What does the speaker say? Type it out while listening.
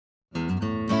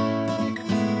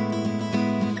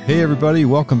Hey everybody,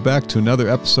 welcome back to another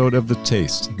episode of The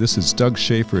Taste. This is Doug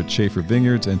Schaefer at Schaefer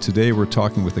Vineyards, and today we're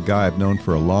talking with a guy I've known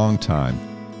for a long time.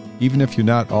 Even if you're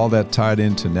not all that tied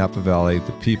into Napa Valley,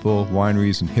 the people,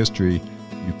 wineries, and history,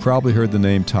 you've probably heard the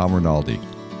name Tom Rinaldi.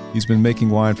 He's been making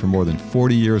wine for more than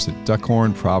 40 years at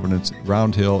Duckhorn, Providence,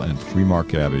 Round Hill, and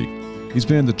Freemark Abbey. He's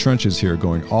been in the trenches here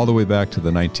going all the way back to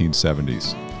the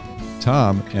 1970s.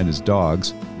 Tom and his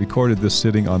dogs recorded this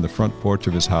sitting on the front porch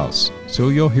of his house, so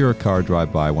you'll hear a car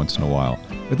drive by once in a while,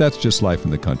 but that's just life in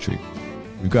the country.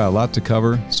 We've got a lot to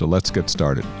cover, so let's get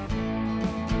started.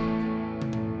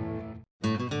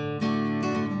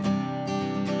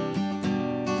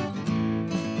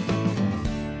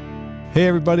 Hey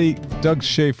everybody, Doug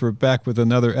Schaefer back with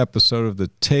another episode of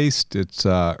The Taste. It's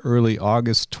early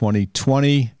August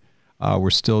 2020.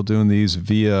 We're still doing these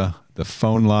via the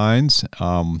phone lines,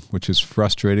 which is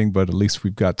frustrating, but at least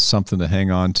we've got something to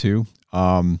hang on to.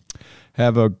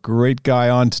 Have a great guy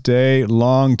on today,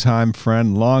 longtime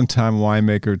friend, longtime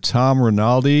winemaker, Tom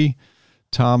Rinaldi.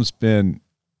 Tom's been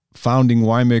founding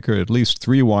winemaker at least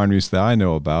 3 wineries that I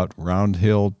know about, Round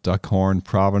Hill, Duckhorn,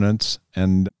 Providence.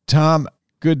 And Tom,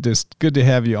 good to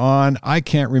have you on. I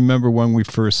can't remember when we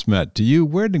first met. Do you?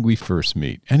 Where did we first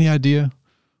meet? Any idea?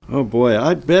 Oh boy,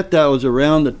 I bet that was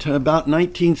around about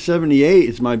 1978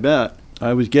 is my bet.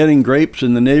 I was getting grapes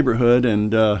in the neighborhood,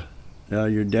 and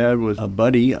your dad was a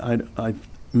buddy.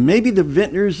 Maybe the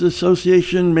Vintners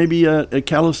Association, maybe a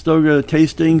Calistoga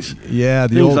tastings,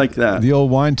 things like that. The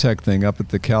old wine tech thing up at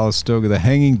the Calistoga, the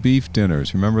hanging beef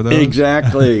dinners. Remember those?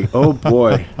 Exactly. Oh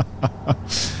boy.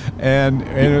 And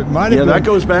it might have been, that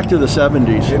goes back to the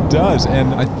 70s. It does,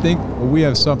 and I think we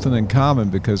have something in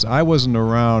common because I wasn't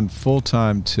around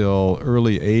full-time till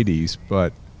early 80s,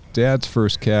 but Dad's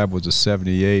first cab was a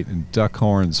 78, and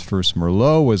Duckhorn's first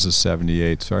Merlot was a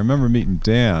 78. So I remember meeting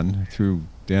Dan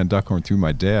Duckhorn through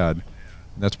my dad.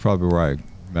 That's probably where I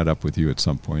met up with you at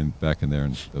some point back in there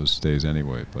in those days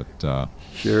anyway. But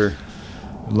sure.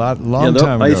 Long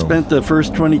time ago. I spent the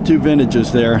first 22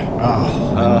 vintages there.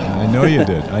 I know you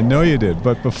did. I know you did.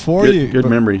 But before good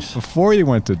memories. Before you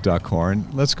went to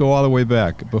Duckhorn, let's go all the way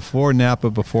back. Before Napa,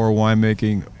 before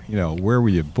winemaking, where were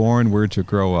you born? Where'd you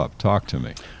grow up? Talk to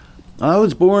me. I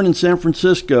was born in San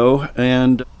Francisco,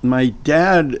 and my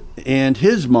dad and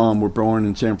his mom were born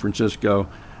in San Francisco.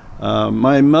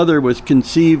 My mother was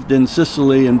conceived in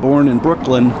Sicily and born in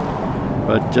Brooklyn,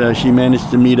 but she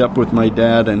managed to meet up with my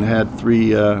dad and had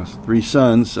three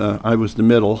sons. I was the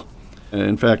middle.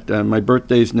 In fact, my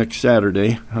birthday's next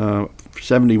Saturday,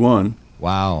 71.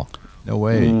 Wow. No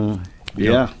way.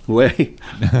 Yeah, way.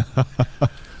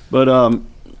 But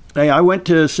hey, I went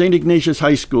to St. Ignatius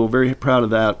High School, very proud of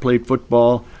that. Played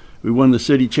football. We won the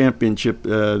city championship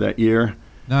that year.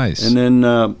 Nice. And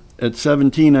then at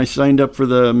 17, I signed up for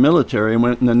the military and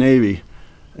went in the Navy.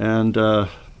 And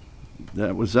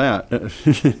that was that.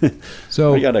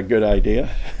 So I got a good idea.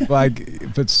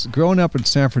 But growing up in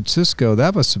San Francisco,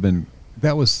 was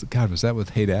that with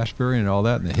Haight-Ashbury and all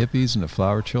that, and the hippies and the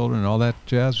flower children and all that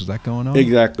jazz? Was that going on?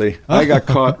 Exactly. I got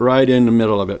caught right in the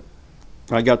middle of it.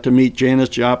 I got to meet Janis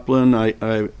Joplin.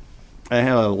 I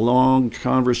had a long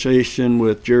conversation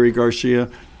with Jerry Garcia.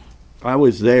 I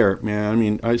was there, man. I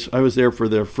mean, I was there for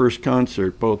their first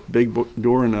concert, both Big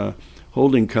Door and a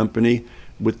holding company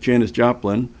with Janis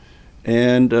Joplin,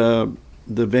 and the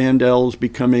Vandells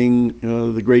becoming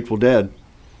the Grateful Dead.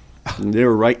 And they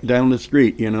were right down the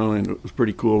street, and it was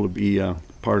pretty cool to be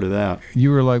part of that. You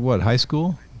were like, what, high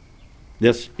school?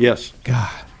 Yes.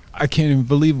 God, I can't even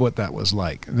believe what that was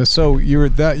like. So you're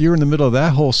in the middle of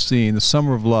that whole scene, the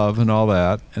Summer of Love and all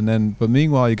that, but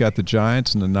meanwhile you got the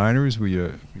Giants and the Niners. Were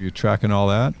you tracking all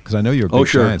that? Because I know you're a big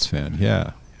Giants fan.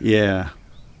 Yeah. Yeah.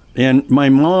 And my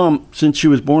mom, since she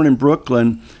was born in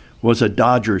Brooklyn, was a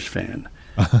Dodgers fan.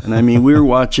 And I mean, we were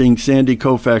watching Sandy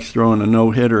Koufax throwing a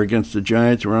no-hitter against the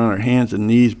Giants. We're on our hands and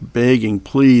knees begging,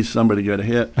 please, somebody get a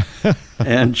hit.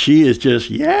 And she is just,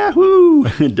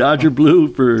 yahoo, Dodger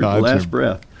blue for the last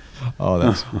breath. Oh,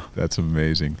 that's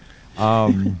amazing.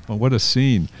 What a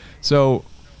scene. So,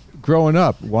 growing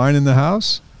up, wine in the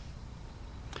house?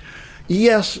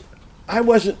 Yes. I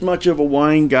wasn't much of a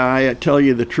wine guy, I tell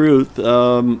you the truth.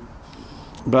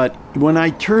 But when I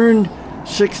turned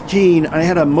 16, I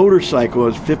had a motorcycle. I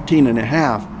was 15 and a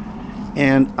half.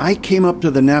 And I came up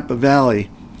to the Napa Valley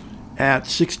at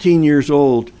 16 years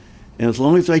old. And as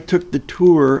long as I took the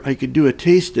tour, I could do a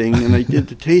tasting. And I did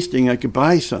the tasting, I could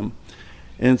buy some.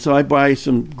 And so I buy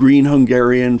some green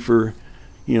Hungarian for,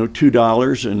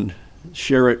 $2 and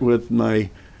share it with my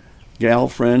gal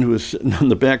friend who was sitting on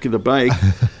the back of the bike.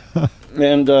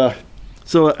 And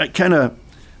so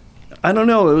I don't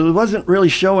know. It wasn't really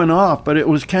showing off, but it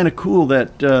was kind of cool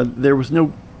that there was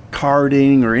no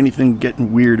carding or anything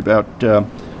getting weird about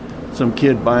some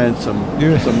kid buying some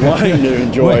wine to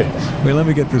enjoy. Wait, let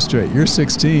me get this straight. You're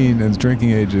 16 and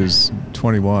drinking age is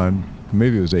 21.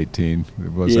 Maybe it was 18.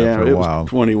 It was that for a while. Yeah, it was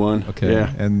 21. Okay.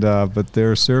 Yeah. And but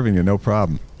they're serving you, no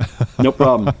problem. No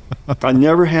problem. I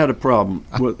never had a problem.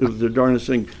 It was the darndest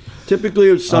thing. Typically,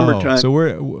 it was summertime. So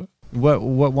what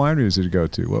wineries did you go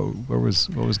to? What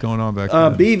was going on back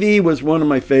then? BV was one of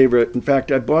my favorite. In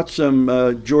fact, I bought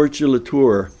some Georges de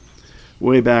Latour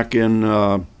way back in,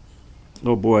 that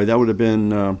would have been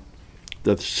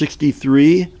the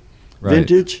 63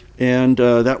 vintage. And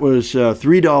that was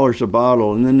 $3 a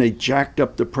bottle. And then they jacked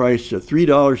up the price to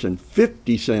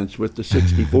 $3.50 with the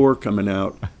 64 coming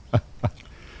out.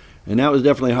 And that was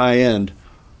definitely high end.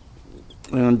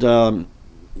 And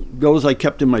those I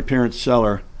kept in my parents'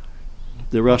 cellar.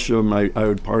 The rest of them I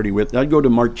would party with. I'd go to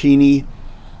Martini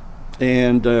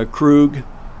and Krug,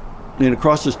 and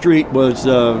across the street was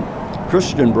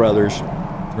Christian Brothers.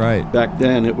 Right. Back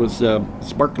then it was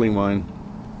sparkling wine,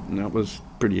 and that was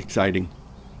pretty exciting.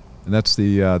 And that's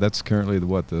that's currently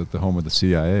the home of the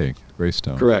CIA,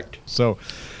 Greystone. Correct. So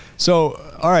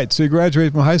all right. So you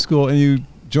graduated from high school and you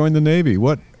joined the Navy.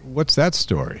 What's that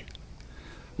story?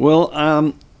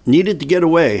 Well, needed to get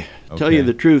away. Okay. Tell you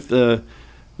the truth.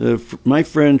 My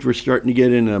friends were starting to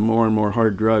get into more and more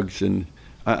hard drugs, and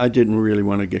I didn't really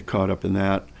want to get caught up in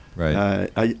that.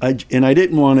 Right. I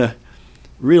didn't want to.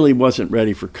 Really wasn't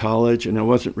ready for college, and I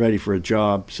wasn't ready for a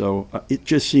job. So it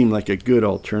just seemed like a good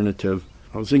alternative.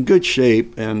 I was in good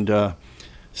shape and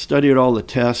studied all the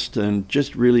tests, and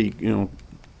just really,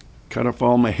 cut off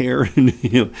all my hair.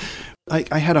 And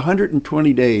I had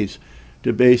 120 days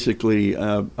to basically.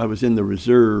 I was in the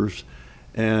reserves.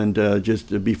 And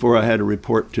just before I had to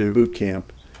report to boot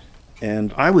camp.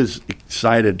 And I was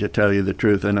excited, to tell you the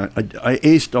truth. And I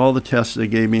aced all the tests they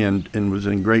gave me and was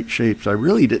in great shape. So I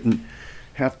really didn't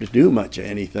have to do much of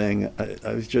anything.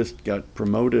 I was just got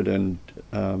promoted, and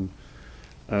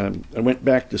I went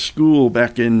back to school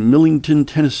back in Millington,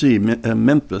 Tennessee,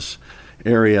 Memphis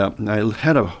area. And I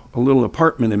had a little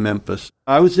apartment in Memphis.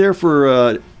 I was there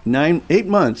for 8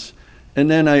 months, and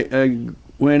then I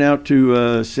went out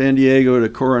to San Diego to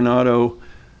Coronado,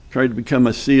 tried to become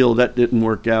a SEAL. That didn't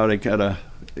work out. I got a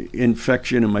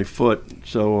infection in my foot,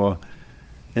 so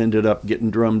ended up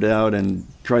getting drummed out and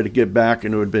tried to get back,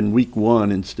 and it would have been week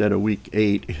 1 instead of week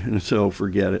 8, so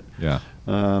forget it. Yeah.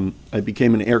 I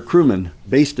became an air crewman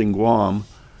based in Guam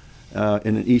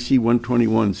in an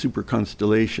EC-121 Super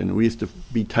Constellation. We used to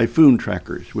be typhoon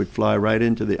trackers. We'd fly right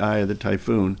into the eye of the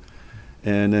typhoon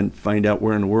and then find out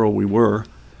where in the world we were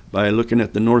by looking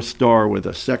at the North Star with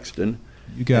a sextant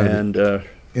and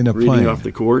in a reading plane off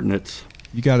the coordinates.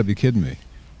 You got to be kidding me!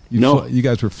 No, you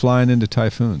guys were flying into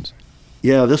typhoons.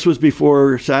 Yeah, this was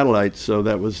before satellites, so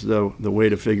that was the way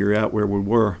to figure out where we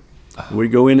were.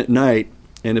 We'd go in at night,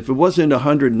 and if it wasn't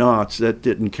 100 knots, that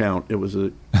didn't count. It was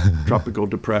a tropical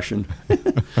depression.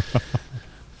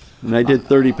 And I did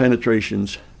 30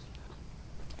 penetrations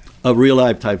of real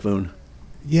live typhoon.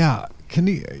 Yeah.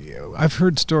 I've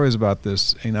heard stories about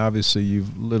this, and obviously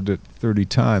you've lived it 30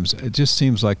 times. It just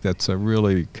seems like that's a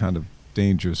really kind of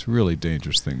really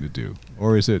dangerous thing to do.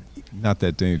 Or is it not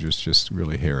that dangerous, just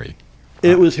really hairy?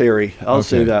 It was hairy, I'll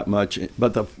say that much.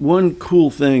 But the one cool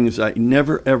thing is I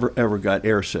never, ever, ever got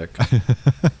airsick.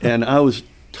 And I was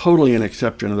totally an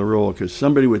exception of the rule, because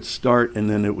somebody would start and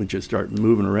then it would just start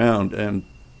moving around, and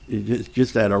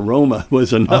just that aroma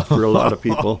was enough for a lot of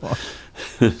people.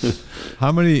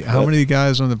 How many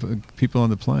people on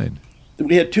the plane?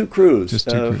 We had 2 crews. Just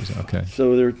 2 crews, okay.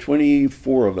 So there were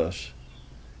 24 of us.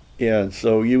 Yeah,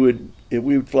 so we would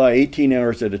fly 18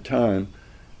 hours at a time.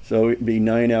 So it'd be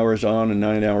 9 hours on and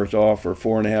 9 hours off, or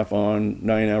 4.5 on,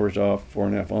 9 hours off,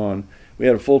 4.5 on. We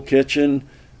had a full kitchen,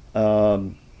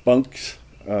 bunks.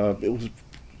 It was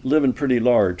living pretty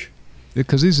large.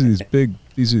 Because these are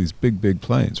these big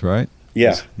planes, right?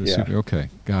 Yeah. Okay,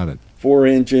 got it.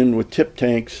 4-engine with tip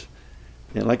tanks,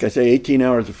 and like I say, 18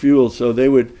 hours of fuel. So they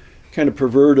would kind of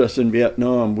pervert us in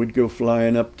Vietnam. We'd go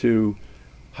flying up to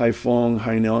Haiphong,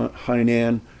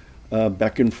 Hainan,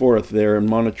 back and forth there, and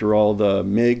monitor all the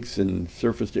MiGs and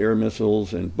surface-to-air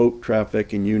missiles and boat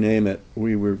traffic, and you name it.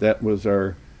 That was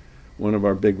one of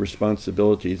our big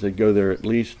responsibilities. I'd go there at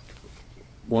least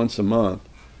once a month,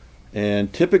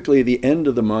 and typically the end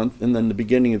of the month and then the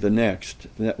beginning of the next.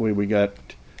 That way we got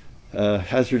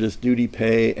hazardous duty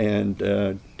pay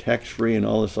and tax-free and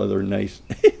all this other nice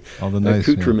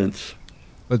accoutrements. Yeah.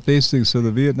 But basically, so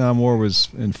the Vietnam War was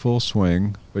in full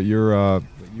swing, but you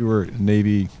were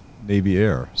Navy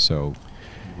Air, so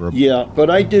Yeah, but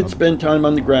I did spend time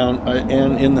on the ground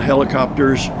and in the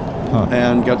helicopters,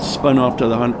 and got spun off to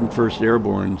the 101st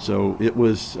Airborne. So it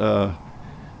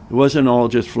wasn't all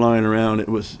just flying around.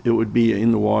 It would be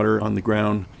in the water, on the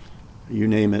ground, you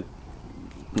name it.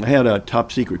 I had a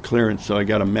top secret clearance, so I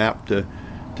got a map to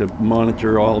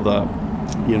monitor all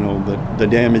the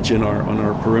damage on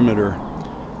our perimeter.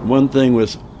 One thing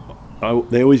was,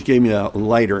 they always gave me a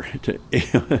lighter.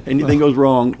 Anything goes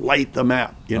wrong, light the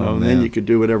map, and then you could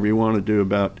do whatever you want to do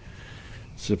about,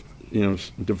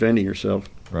 defending yourself.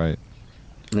 Right.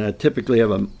 And I typically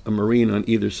have a Marine on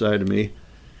either side of me,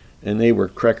 and they were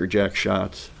crackerjack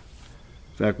shots.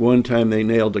 In fact, one time they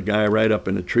nailed a guy right up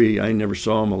in a tree. I never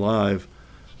saw him alive,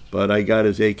 but I got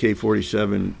his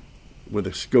AK-47 with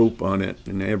a scope on it,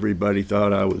 and everybody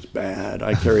thought I was bad.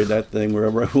 I carried that thing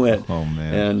wherever I went. Oh,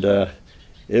 man. And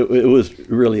it was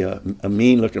really a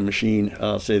mean-looking machine,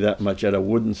 I'll say that much. It had a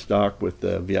wooden stock with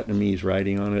the Vietnamese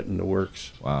writing on it and the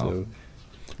works. Wow. So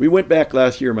we went back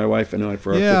last year, my wife and I,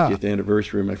 for our 50th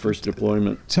anniversary, my first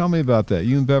deployment. Tell me about that.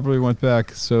 You and Beverly went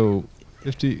back, so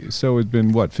it's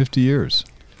been, 50 years?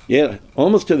 Yeah,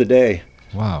 almost to the day.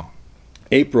 Wow.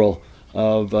 April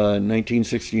of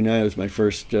 1969 was my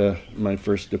first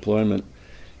deployment,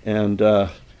 and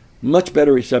much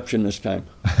better reception this time.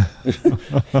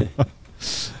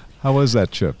 How was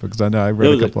that trip? Because I know I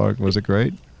read a couple. Was it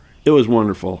great? It was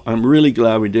wonderful. I'm really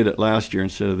glad we did it last year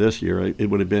instead of this year. It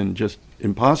would have been just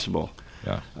impossible.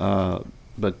 Yeah.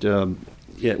 But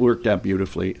it worked out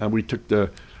beautifully. We took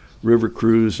the river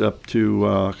cruise up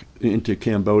to into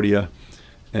Cambodia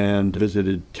and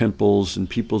visited temples and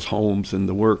people's homes and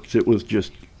the works. It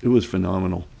was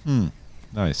phenomenal.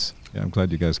 Nice. Yeah, I'm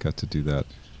glad you guys got to do that.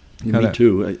 Me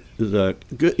too. It was a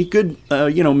good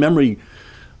memory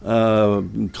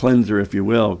cleanser, if you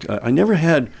will. I never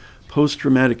had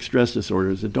post-traumatic stress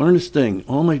disorder. It's the darndest thing.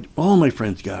 All my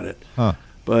friends got it,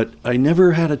 but I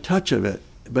never had a touch of it.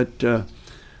 But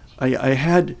I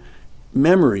had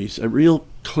memories, real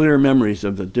clear memories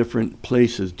of the different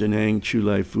places: Da Nang,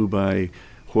 Chulai, Phubai,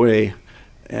 Hue,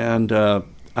 and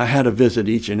I had to visit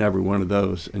each and every one of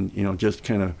those, and just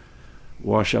kind of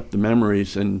wash up the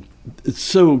memories. And it's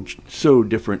so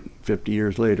different 50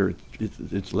 years later.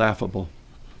 It's laughable.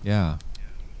 Yeah.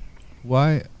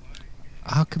 Why?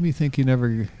 How come you think you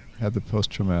never had the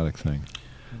post-traumatic thing?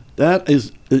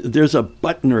 There's a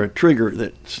button or a trigger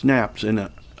that snaps, and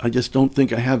I just don't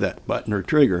think I have that button or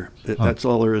trigger. That's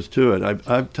all there is to it.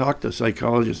 I've talked to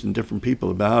psychologists and different people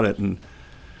about it, and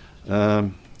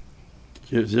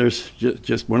there's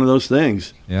just one of those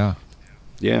things. Yeah.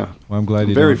 Yeah. Well, I'm glad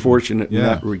I'm very fortunate in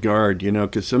that regard,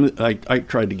 because I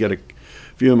tried to get a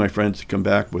few of my friends to come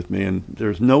back with me, and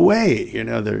there's no way,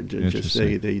 they're just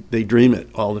they dream it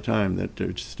all the time that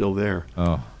they're still there.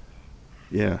 Oh.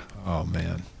 Yeah. Oh,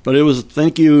 man. But it was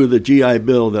thank you the GI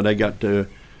Bill that I got to,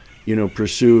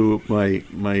 pursue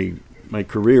my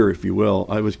career, if you will.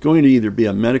 I was going to either be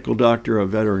a medical doctor or a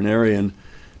veterinarian,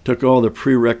 took all the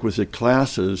prerequisite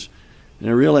classes, and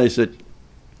I realized that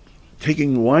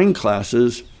taking wine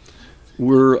classes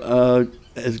were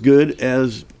as good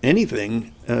as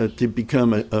anything to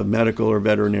become a medical or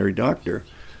veterinary doctor.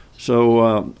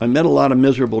 So I met a lot of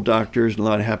miserable doctors and a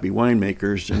lot of happy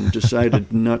winemakers, and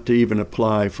decided not to even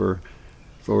apply for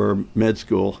med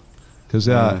school. Because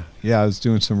I was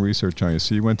doing some research on you.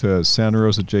 So you went to Santa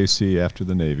Rosa JC after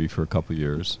the Navy for a couple of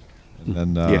years,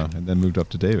 and then moved up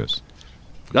to Davis.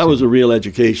 That was a real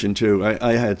education too.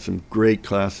 I had some great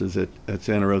classes at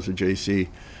Santa Rosa JC,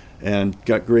 and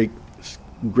got great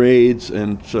grades,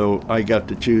 and so I got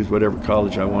to choose whatever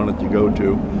college I wanted to go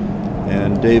to,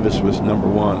 and Davis was number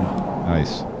one.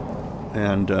 Nice.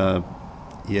 And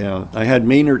I had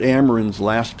Maynard Amarin's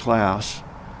last class,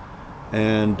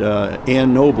 and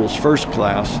Ann Noble's first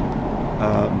class.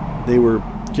 They were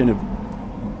kind of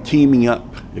teaming up,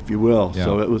 if you will. Yeah.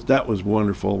 So that was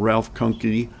wonderful. Ralph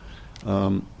Kunke,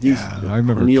 I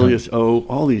remember Cornelius O.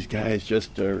 All these guys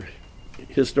just are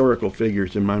historical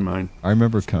figures in my mind. I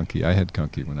remember Kunke. I had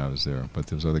Kunke when I was there, but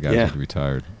those other guys had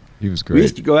retired. He was great. We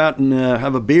used to go out and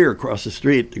have a beer across the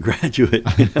street, the Graduate.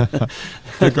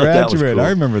 The Graduate. Cool. I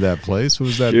remember that place. What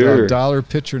was that? Sure. Dollar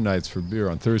pitcher nights for beer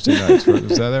on Thursday nights.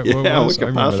 Was that what it was? What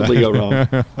could possibly go wrong?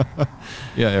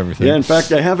 Yeah, everything. Yeah, in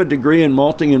fact, I have a degree in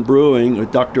malting and brewing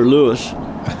with Dr. Lewis,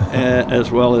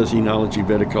 as well as enology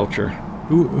viticulture.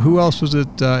 Who else was it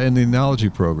in the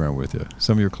enology program with you?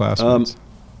 Some of your classmates?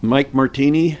 Mike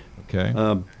Martini. Okay.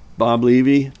 Bob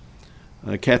Levy.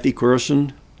 Kathy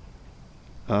Corson.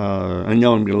 I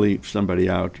know I'm going to leave somebody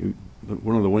out.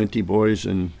 One of the Wente boys,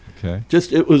 and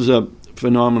it was a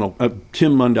phenomenal.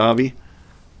 Tim Mondavi.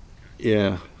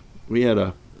 Yeah, we had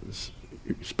a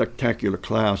spectacular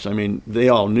class. I mean, they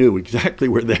all knew exactly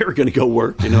where they were going to go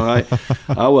work.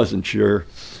 I wasn't sure.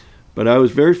 But I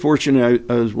was very fortunate.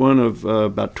 I was one of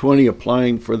about 20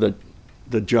 applying for the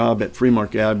job at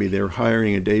Freemark Abbey. They were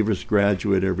hiring a Davis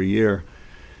graduate every year.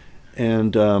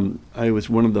 And I was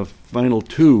one of the final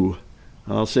two.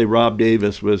 I'll say Rob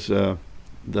Davis was the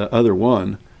other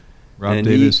one. Rob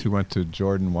Davis, who went to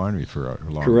Jordan Winery for a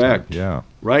long time. Correct. Yeah.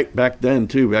 Right back then,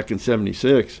 too, back in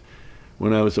 76,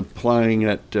 when I was applying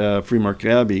at Freemark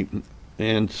Abbey.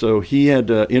 And so he had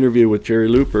an interview with Jerry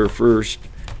Looper first.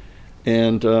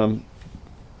 And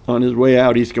on his way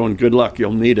out, he's going, "Good luck,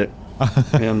 you'll need it."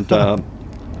 And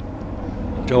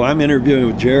so I'm interviewing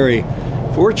with Jerry.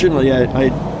 Fortunately,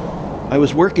 I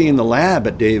was working in the lab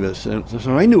at Davis, and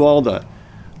so I knew all the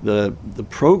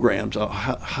programs,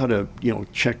 how to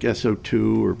check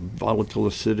SO2 or volatile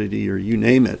acidity or you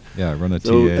name it. Yeah, run a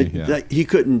TA. He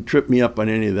couldn't trip me up on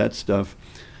any of that stuff.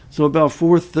 So about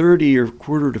 4:30 or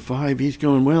 4:45, he's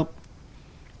going, "Well,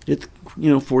 it's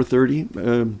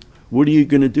 4:30. What are you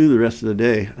going to do the rest of the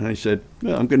day?" And I said,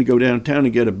 "Well, I'm going to go downtown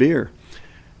and get a beer."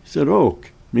 He said, "Oh,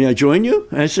 may I join you?"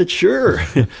 And I said, "Sure."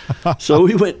 So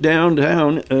we went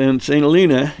downtown in St.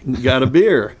 Helena and got a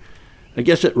beer. I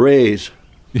guess at Ray's.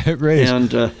 Yeah, Ray's.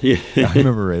 And I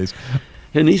remember Ray's.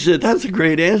 And he said, "That's a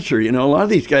great answer. A lot of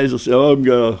these guys will say, 'Oh, I've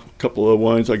got a couple of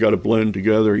wines I got to blend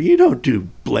together.' You don't do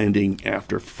blending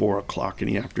after 4 o'clock in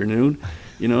the afternoon.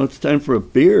 It's time for a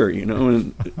beer,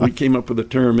 And we came up with a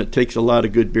term, it takes a lot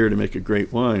of good beer to make a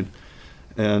great wine.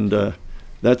 And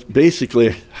that's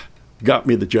basically got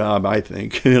me the job, I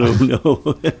think. I don't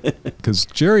know. Because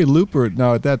Jerry Looper,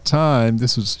 now at that time,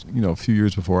 this was, a few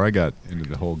years before I got into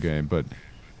the whole game, but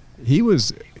he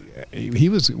was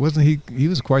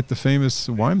quite the famous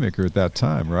winemaker at that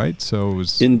time, right? So it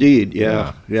was indeed,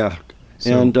 yeah.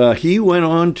 So, and he went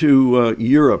on to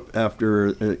Europe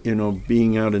after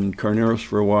being out in Carneros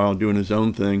for a while, doing his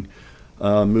own thing.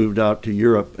 Moved out to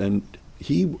Europe, and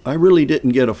I really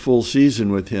didn't get a full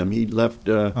season with him. He left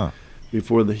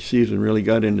before the season really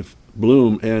got into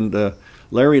bloom, and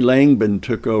Larry Langban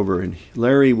took over, and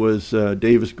Larry was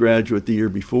Davis graduate the year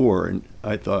before, and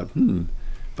I thought,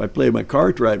 if I play my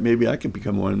cards right, maybe I can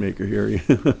become a winemaker here.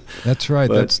 That's right.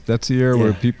 But, that's the year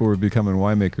where people were becoming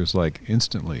winemakers like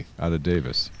instantly out of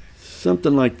Davis.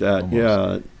 Something like that.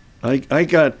 Almost. Yeah. I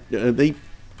got they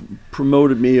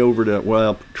promoted me over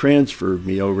to transferred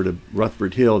me over to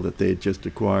Rutherford Hill that they had just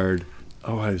acquired.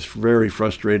 Oh, I was very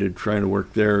frustrated trying to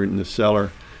work there in the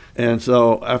cellar, and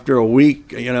so after a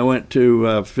week, I went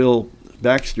to Phil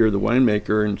Baxter, the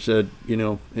winemaker, and said,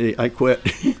 "Hey, I quit."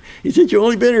 He said, "You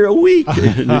only been here a week."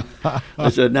 And I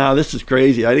said, "No, this is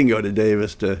crazy. I didn't go to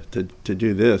Davis to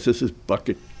do this. This is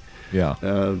bucket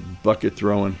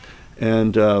throwing."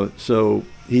 And so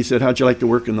he said, "How'd you like to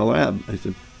work in the lab?" I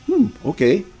said,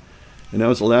 "Okay." And that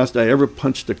was the last I ever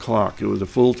punched a clock. It was a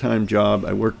full-time job.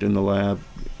 I worked in the lab,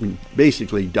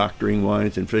 basically doctoring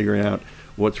wines and figuring out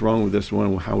what's wrong with this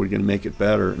one, how we're going to make it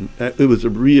better. And it was a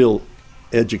real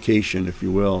education, if you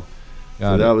will.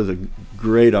 So that was a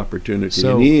great opportunity.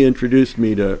 So, and he introduced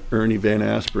me to Ernie Van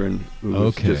Asperen, who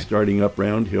was just starting up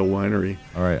Round Hill Winery.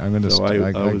 All right, I'm going to. So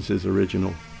I was his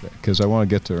original. Because I want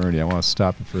to get to Ernie, I want to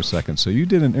stop it for a second. So you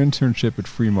did an internship at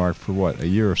Freemark for what, a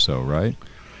year or so, right?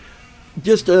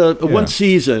 Just one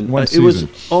season. It was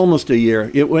almost a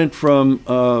year. It went from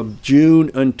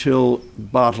June until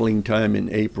bottling time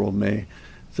in April, May.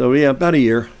 So about a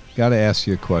year. Got to ask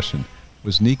you a question.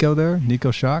 Was Nico there?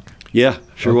 Nico Schock? Yeah,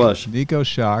 sure was. Nico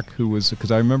Schock, who was,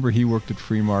 because I remember he worked at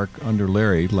Freemark under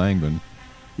Larry Langban.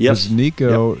 Yes.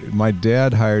 Nico, my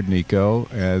dad hired Nico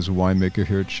as winemaker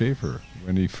here at Schaefer.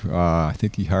 When I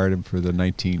think he hired him for the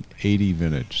 1980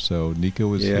 vintage. So Nico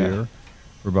was here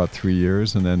for about 3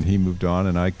 years, and then he moved on,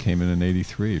 and I came in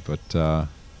 '83. But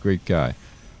great guy.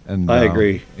 And I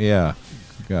agree. Yeah.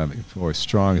 Boy,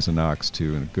 strong as an ox,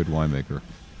 too, and a good winemaker.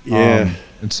 Yeah.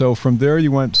 And so from there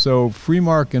you went, so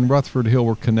Freemark and Rutherford Hill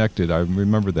were connected. I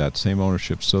remember that, same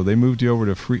ownership. So they moved you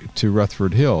over to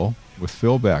Rutherford Hill with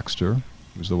Phil Baxter, who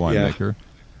was the winemaker. Yeah.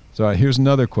 So here's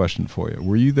another question for you.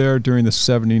 Were you there during the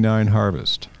 79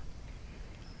 harvest?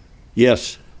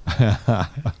 Yes.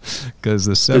 Because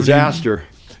the disaster.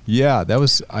 Yeah, that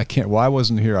was, I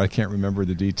wasn't here. I can't remember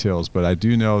the details, but I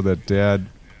do know that Dad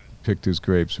picked his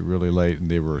grapes really late, and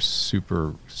they were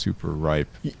super, super ripe.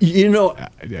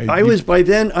 I was by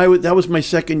then. That was my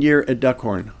second year at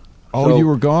Duckhorn. Oh, so, you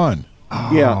were gone.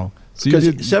 Oh. Yeah,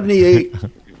 because 78.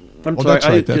 I'm sorry, that's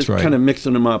right. Just kind of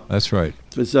mixing them up. That's right.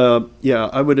 Because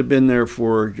I would have been there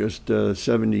for just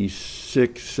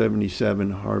 76,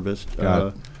 77 harvest.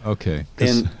 Okay.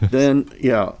 And then,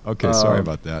 yeah. Okay, sorry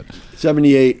about that.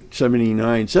 78,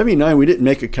 79. 79, we didn't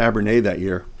make a Cabernet that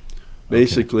year.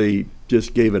 Basically,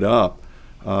 just gave it up.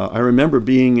 I remember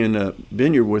being in a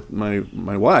vineyard with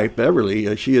my wife,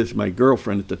 Beverly. She is my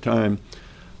girlfriend at the time.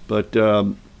 But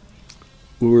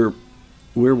we're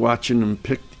watching them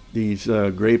pick these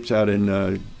grapes out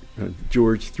in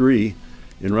George III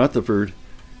in Rutherford,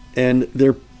 and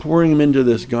they're pouring them into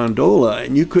this gondola,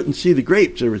 and you couldn't see the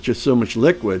grapes. There was just so much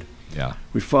liquid. Yeah.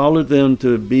 We followed them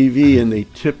to BV, and they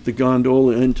tipped the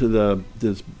gondola into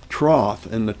this trough,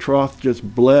 and the trough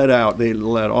just bled out. They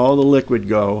let all the liquid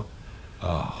go.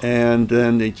 Oh. And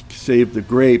then they saved the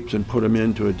grapes and put them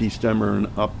into a destemmer and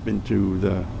up into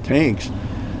the tanks.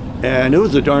 And it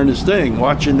was the darndest thing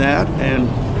watching that.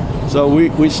 And so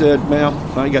we said, "Ma'am,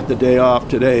 I got the day off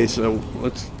today, so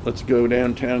let's go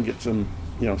downtown, get some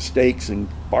steaks and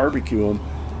barbecue them."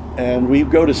 And we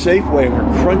go to Safeway, and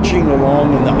we're crunching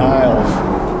along in the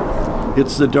aisles.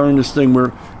 It's the darndest thing.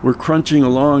 We're crunching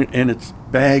along, and it's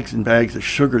bags and bags of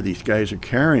sugar these guys are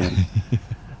carrying.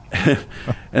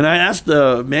 And I asked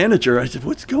the manager, I said,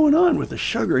 "What's going on with the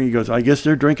sugar?" And he goes, "I guess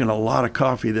they're drinking a lot of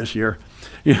coffee this year."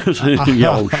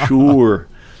 Yeah, sure.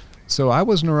 So I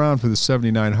wasn't around for the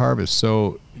 79 harvest,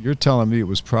 so you're telling me it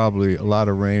was probably a lot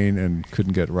of rain and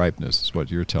couldn't get ripeness, is what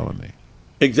you're telling me.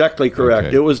 Exactly correct.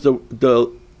 Okay. It was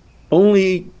the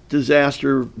only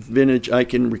disaster vintage I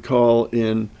can recall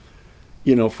in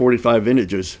 45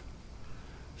 vintages.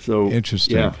 So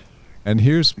Interesting. Yeah. And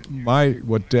here's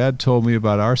what Dad told me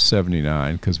about our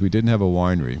 79, because we didn't have a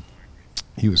winery.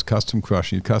 He was custom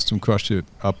crushing. He custom crushed it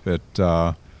up at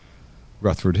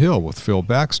Rutherford Hill with Phil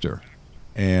Baxter.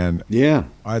 And Yeah.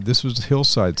 this was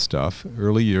hillside stuff,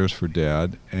 early years for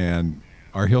Dad, and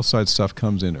our hillside stuff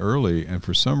comes in early, and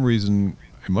for some reason,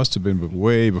 it must have been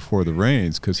way before the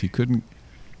rains, because he couldn't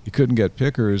get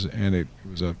pickers, and it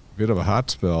was a bit of a hot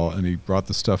spell, and he brought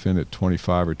the stuff in at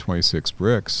 25 or 26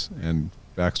 bricks, and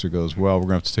Baxter goes, "Well, we're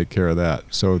going to have to take care of that."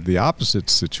 So the opposite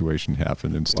situation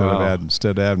happened. Instead of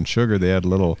adding sugar, they add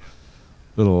little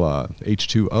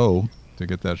H2O to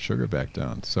get that sugar back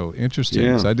down. So interesting.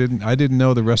 Yeah. 'Cause I didn't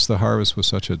know the rest of the harvest was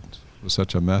such a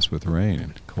mess with rain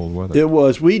and cold weather. It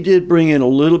was. We did bring in a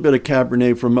little bit of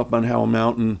Cabernet from up on Howell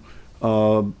Mountain,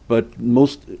 but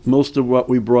most of what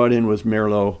we brought in was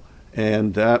Merlot,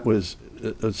 and that was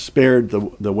spared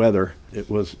the weather. It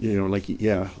was like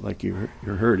you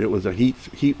heard, it was a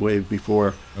heat wave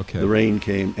before the rain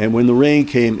came, and when the rain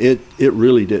came, it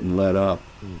really didn't let up.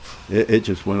 It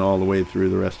just went all the way through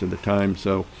the rest of the time.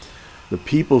 So the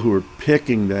people who were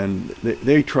picking then,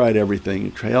 they tried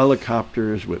everything,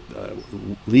 helicopters with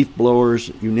leaf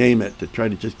blowers, you name it, to try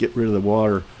to just get rid of the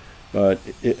water. But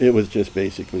it was just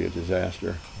basically a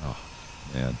disaster. Oh,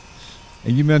 man.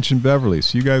 And you mentioned Beverly.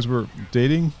 So you guys were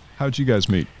dating? How'd you guys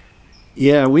meet?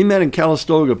 Yeah, we met in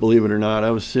Calistoga, believe it or not.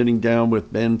 I was sitting down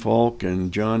with Ben Falk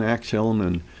and John Axhelm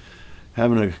and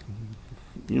having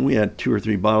we had 2 or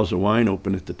 3 bottles of wine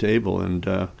open at the table,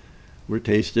 and we're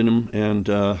tasting them,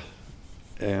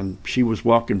 and she was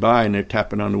walking by, and they're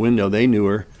tapping on the window. They knew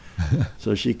her.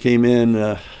 So she came in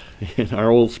our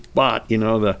old spot,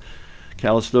 the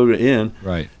Calistoga Inn,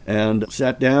 right, and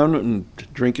sat down and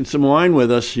drinking some wine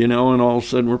with us, and all of a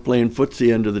sudden we're playing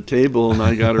footsie under the table, and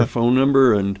I got her phone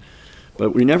number,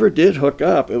 but we never did hook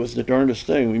up. It was the darndest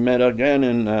thing. We met again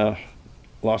in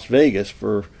Las Vegas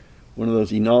for one of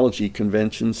those enology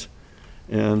conventions,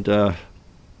 and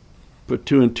put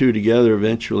 2 and 2 together.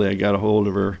 Eventually I got a hold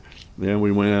of her. Then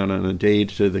we went out on a date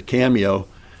to the Cameo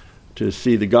to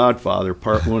see The Godfather,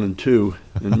 part 1 and 2,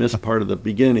 and missed part of the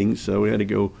beginning, so we had to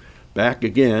go back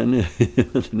again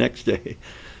the next day.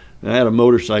 I had a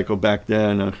motorcycle back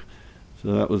then,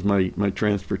 so that was my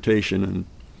transportation,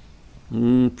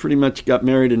 and pretty much got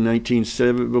married in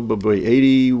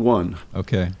 1981.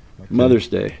 Okay. Mother's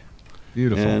Day.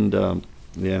 Beautiful. And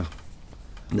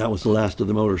that was the last of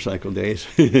the motorcycle days.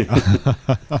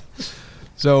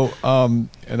 So, and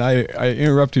I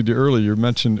interrupted you earlier. You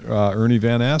mentioned Ernie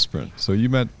Van Asperen. So you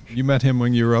met him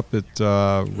when you were up at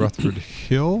Rutherford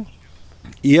Hill?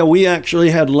 Yeah, we actually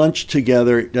had lunch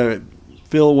together.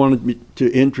 Phil wanted me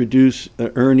to introduce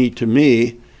Ernie to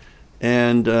me,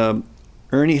 and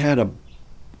Ernie had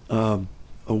a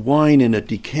wine in a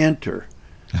decanter,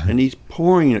 and he's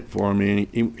pouring it for me,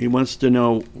 and he wants to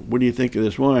know, what do you think of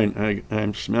this wine?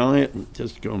 I'm smelling it and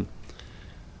just going,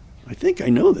 I think I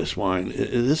know this wine.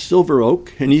 Is this Silver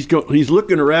Oak? And he's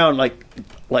looking around like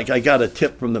I got a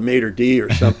tip from the maitre d'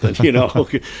 or something,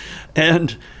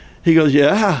 And he goes,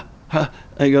 yeah.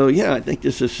 I go, yeah, I think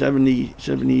this is 72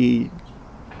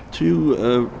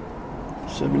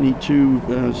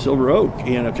 72 Silver Oak,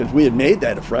 because we had made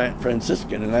that a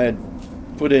Franciscan, and I had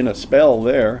put in a spell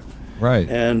there. Right.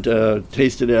 And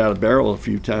tasted it out of barrel a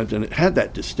few times, and it had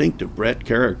that distinctive Brett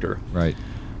character. Right.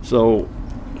 So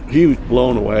he was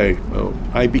blown away.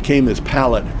 I became his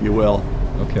palate, if you will.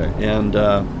 Okay. And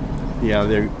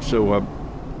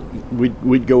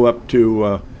we'd go up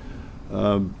to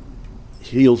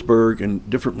Healdsburg and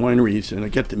different wineries, and I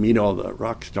get to meet all the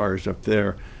rock stars up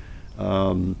there,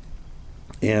 and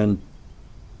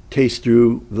taste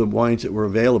through the wines that were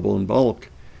available in bulk.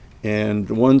 And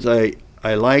the ones I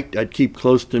liked, I'd keep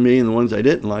close to me, and the ones I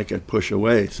didn't like, I'd push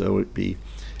away. So it'd be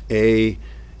A,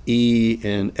 E,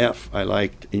 and F I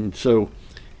liked. And so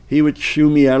he would shoo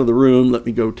me out of the room, let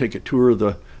me go take a tour of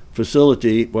the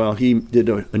facility while he did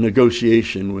a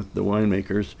negotiation with the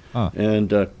winemakers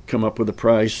and come up with a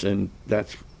price. And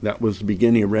that was the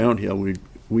beginning of Round Hill.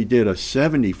 We did a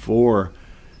 74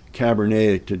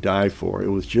 Cabernet to die for. It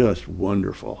was just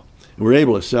wonderful. And we were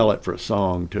able to sell it for a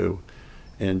song, too,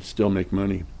 and still make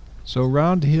money. So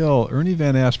Round Hill, Ernie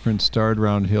Van Asperen starred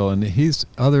Round Hill, and his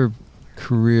other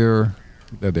career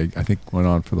that I think went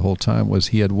on for the whole time was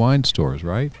he had wine stores,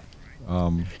 right?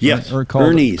 Yes,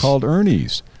 Ernie's. Called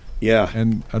Ernie's. Yeah.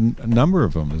 And a number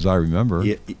of them, as I remember.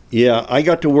 Yeah, I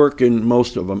got to work in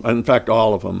most of them. In fact,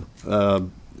 all of them.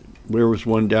 There was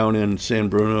one down in San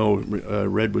Bruno,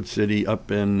 Redwood City, up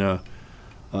in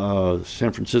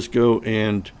San Francisco,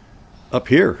 and up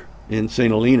here in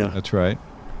St. Helena. That's right.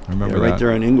 I remember right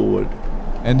there in Inglewood.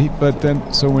 And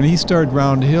so when he started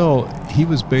Round Hill, he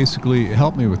was basically,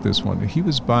 help me with this one, he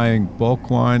was buying bulk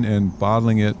wine and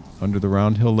bottling it under the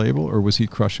Round Hill label, or was he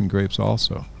crushing grapes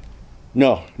also?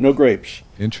 No grapes.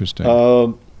 Interesting.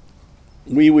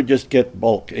 We would just get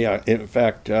bulk. Yeah, in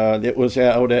fact, it was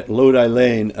out at Lodi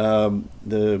Lane,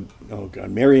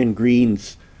 Marion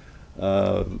Green's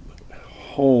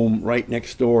home right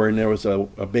next door, and there was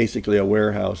basically a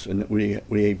warehouse, and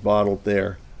we bottled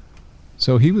there.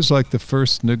 So he was like the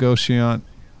first negociant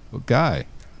guy,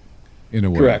 in a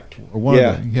way. Correct. Or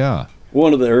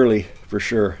one of the early, for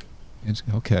sure.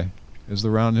 Okay, is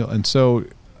the Round Hill, and so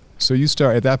you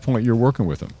start at that point. You're working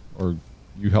with him, or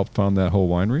you helped found that whole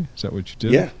winery. Is that what you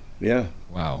did? Yeah.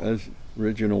 Wow. As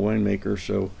original winemaker,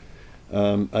 so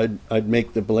I'd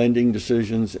make the blending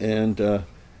decisions, and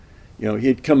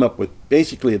he'd come up with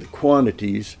basically the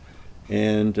quantities,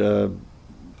 and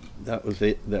that was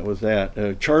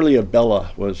that. Charlie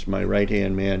Abella was my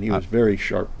right-hand man. He was a very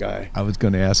sharp guy. I was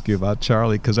going to ask you about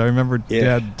Charlie, because I remember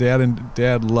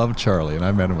Dad loved Charlie, and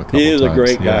I met him a couple times. He is a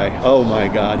great guy. Oh, my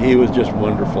God. He was just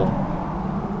wonderful.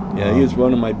 Yeah, he was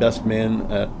one of my best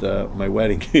men at my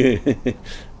wedding,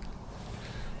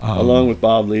 along with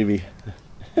Bob Levy.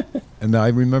 And I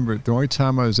remember the only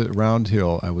time I was at Round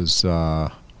Hill, I was...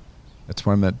 that's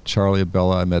when I met Charlie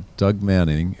Abella. I met Doug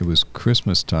Manning. It was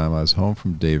Christmas time. I was home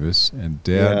from Davis, and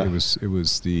Dad. It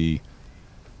was the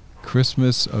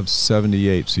Christmas of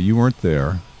 '78. So you weren't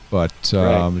there, but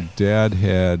right. Dad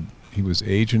he was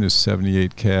aging his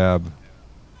 '78 cab.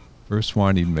 First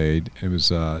wine he made. It was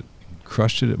he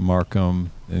crushed it at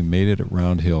Markham and made it at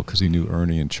Round Hill because he knew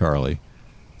Ernie and Charlie.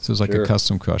 So it was like a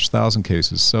custom crush, 1,000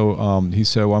 cases. So he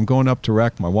said, "Well, I'm going up to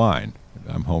rack my wine.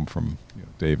 I'm home from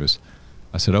Davis."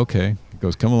 I said, okay. He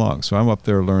goes, come along. So I'm up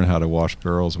there to learn how to wash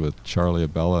barrels with Charlie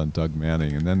Abella and Doug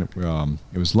Manning. And then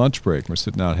it was lunch break. We're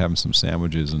sitting out having some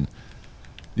sandwiches, and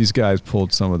these guys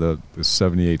pulled some of the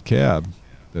 78 cab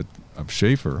of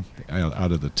Schaefer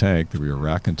out of the tank that we were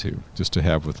racking to, just to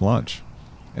have with lunch.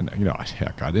 And,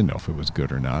 heck, I didn't know if it was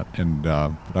good or not. And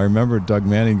but I remember Doug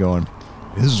Manning going,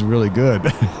 this is really good.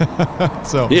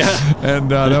 So, and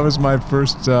that was my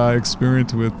first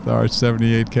experience with our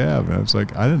 78 cab. And I was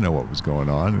like, I didn't know what was going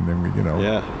on. And then we,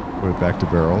 put it back to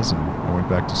barrels, and I went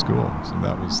back to school. So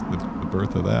that was the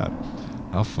birth of that.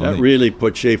 How funny. That really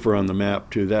put Schaefer on the map,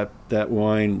 too. That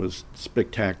wine was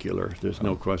spectacular. There's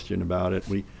no question about it.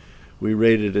 We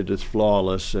rated it as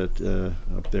flawless up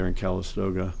there in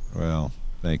Calistoga. Well,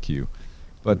 thank you.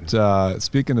 But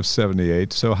speaking of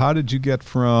 78, so how did you get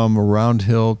from Round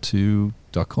Hill to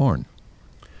Duckhorn?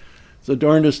 It's the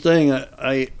darndest thing.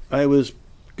 I was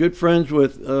good friends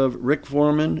with Rick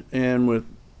Foreman and with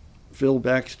Phil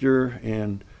Baxter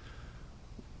and,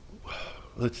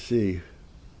 let's see,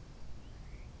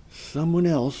 someone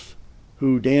else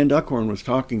who Dan Duckhorn was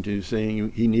talking to,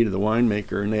 saying he needed a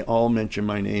winemaker, and they all mentioned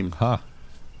my name. Huh.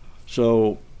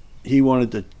 So he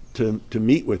wanted to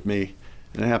meet with me.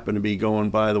 And I happened to be going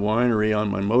by the winery on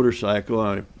my motorcycle.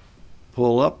 I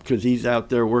pull up because he's out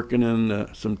there working in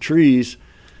some trees.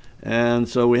 And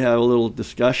so we had a little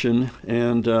discussion.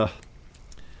 And the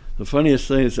funniest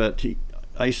thing is that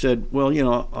I said, well,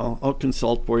 I'll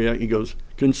consult for you. He goes,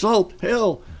 consult?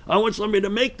 Hell, I want somebody to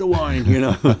make the wine,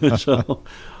 So,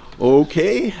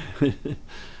 okay.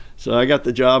 So I got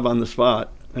the job on the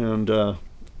spot, and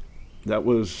that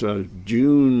was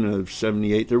June of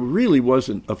 78. There really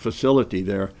wasn't a facility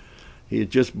there. He had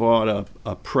just bought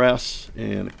a press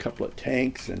and a couple of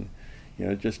tanks and,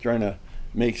 just trying to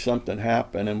make something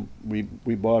happen. And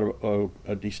we bought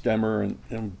a destemmer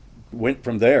and went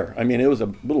from there. I mean, it was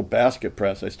a little basket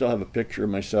press. I still have a picture of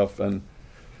myself and,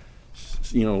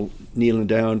 kneeling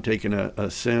down, taking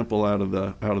a sample out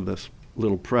of this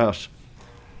little press.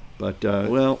 But,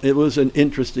 it was an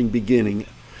interesting beginning.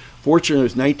 Fortunately, it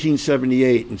was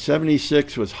 1978, and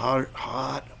 76 was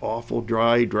hot, awful,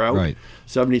 dry, drought. Right.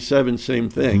 77, same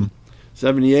thing. Mm-hmm.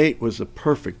 78 was the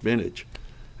perfect vintage.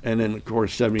 And then, of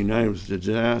course, 79 was a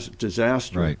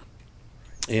disaster. Right.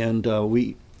 And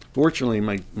fortunately,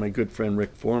 my good friend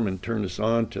Rick Foreman turned us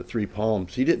on to Three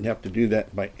Palms. He didn't have to do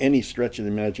that by any stretch of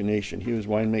the imagination. He was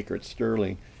winemaker at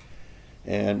Sterling.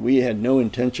 And we had no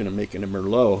intention of making a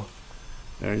Merlot.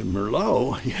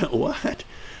 Merlot? Yeah, what?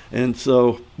 And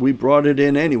so we brought it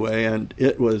in anyway, and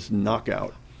it was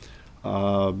knockout.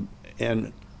 And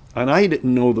I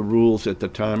didn't know the rules at the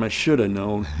time. I should have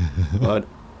known. But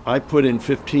I put in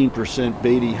 15%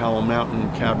 Beatty Howell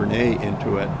Mountain Cabernet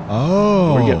into it.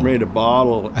 Oh. We're getting ready to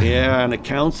bottle. Yeah, and a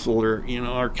counselor,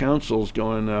 our counsel's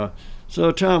going, so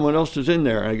Tom, what else is in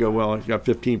there? I go, well, I've got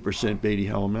 15% Beatty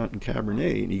Howell Mountain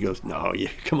Cabernet. And he goes, no,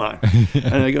 come on.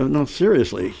 And I go, no,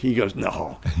 seriously. He goes,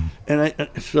 no. And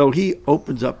so he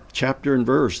opens up chapter and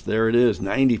verse. There it is,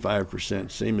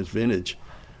 95%, same as vintage.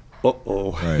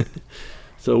 Uh-oh. Right.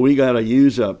 So we got a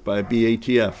use up by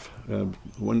BATF,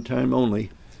 one time only.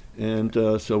 And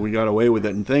so we got away with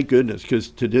it. And thank goodness, because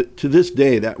to this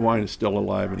day, that wine is still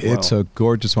alive and well. It's a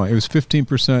gorgeous wine. It was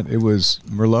 15%. It was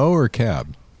Merlot or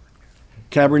Cab?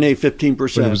 Cabernet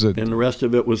 15%, and the rest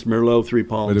of it was Merlot, Three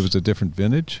Palms. But it was a different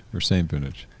vintage or same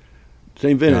vintage?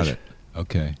 Same vintage. Got it.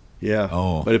 Okay. Yeah.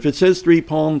 Oh. But if it says Three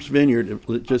Palms Vineyard,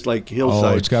 just like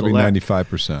Hillside. Oh, it's got to be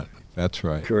 95%. That's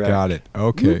right. Correct. Got it.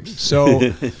 Okay. Oops.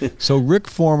 So Rick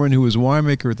Foreman, who was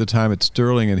winemaker at the time at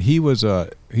Sterling, and he was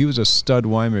a stud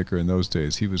winemaker in those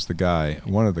days. He was the guy,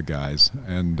 one of the guys,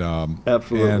 and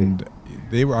absolutely. And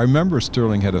I remember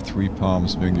Sterling had a Three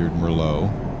Palms Vineyard Merlot,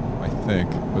 I think.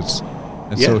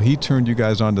 So he turned you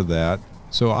guys onto that.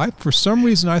 So for some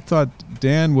reason, I thought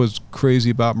Dan was crazy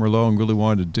about Merlot and really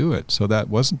wanted to do it. So that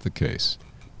wasn't the case.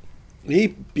 He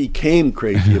became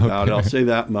crazy about it, I'll say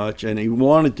that much, and he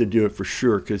wanted to do it for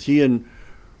sure, because he and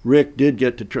Rick did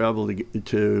get to travel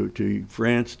to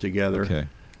France together. Okay,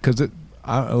 because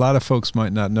a lot of folks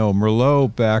might not know,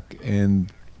 Merlot back in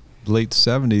the late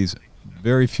 70s,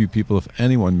 very few people, if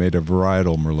anyone, made a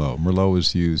varietal Merlot. Merlot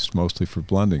was used mostly for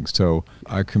blending. So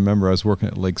I can remember I was working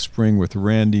at Lake Spring with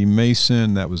Randy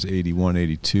Mason. That was 81,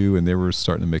 82, and they were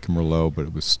starting to make a Merlot, but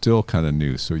it was still kind of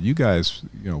new. So you guys,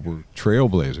 were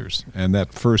trailblazers. And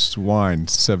that first wine,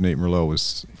 7-8 Merlot,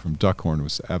 was from Duckhorn,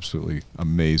 was absolutely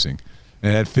amazing.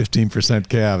 And it had 15%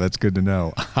 Cab. That's good to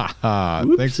know.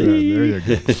 Thanks for that. There you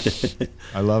go.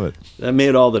 I love it. That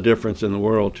made all the difference in the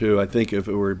world, too. I think if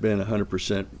it were been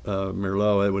 100%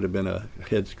 Merlot, it would have been a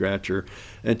head scratcher.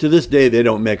 And to this day, they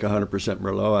don't make 100%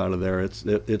 Merlot out of there.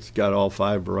 It's got all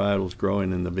 5 varietals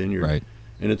growing in the vineyard. Right.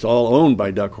 And it's all owned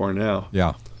by Duckhorn now.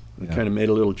 Yeah. I kind of made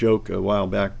a little joke a while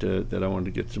back that I wanted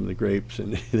to get some of the grapes,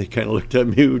 and they kind of looked at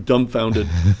me dumbfounded.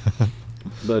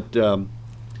 But...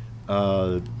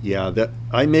 that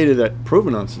I made it at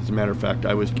Provenance, as a matter of fact.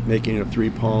 I was making a Three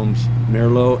Palms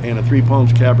Merlot and a Three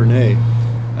Palms Cabernet.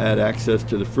 I had access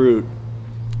to the fruit,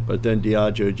 but then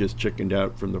Diageo just chickened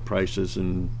out from the prices,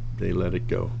 and they let it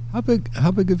go. How big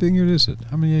a vineyard is it?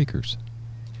 How many acres?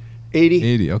 80.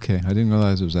 80, okay. I didn't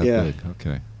realize it was that big.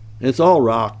 Okay. And it's all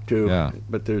rock, too. Yeah.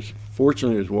 But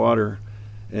fortunately, there's water.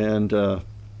 And,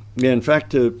 in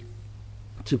fact, to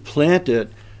plant it,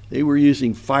 they were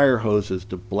using fire hoses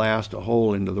to blast a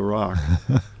hole into the rock,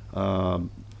 and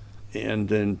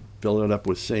then fill it up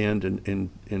with sand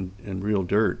and real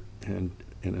dirt and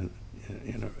in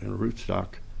a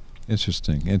rootstock.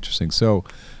 Interesting. So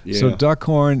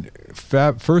Duckhorn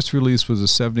first release was a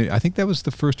 78. I think that was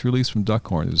the first release from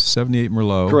Duckhorn. It was 78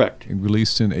 Merlot. Correct.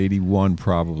 Released in 81,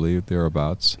 probably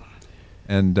thereabouts.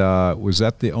 And was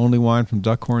that the only wine from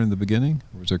Duckhorn in the beginning,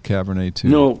 or was there Cabernet too?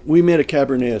 No, we made a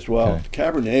Cabernet as well. Okay.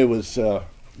 Cabernet was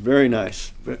very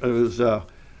nice. It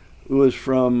was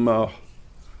from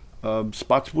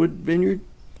Spotswood Vineyard,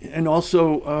 and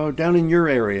also down in your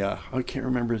area. I can't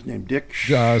remember his name. Dick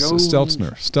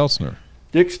Stelzner.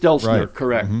 Dick Stelzner, right.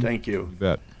 Correct. Mm-hmm. Thank you. You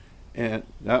bet. And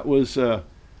that was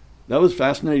that was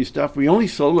fascinating stuff. We only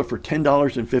sold it for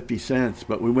 $10.50,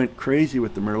 but we went crazy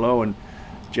with the Merlot and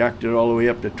jacked it all the way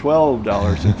up to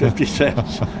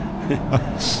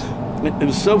 $12.50. It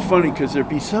was so funny because there'd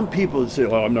be some people that say,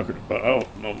 "Oh, I'm not going to. Oh,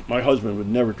 no, my husband would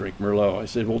never drink Merlot." I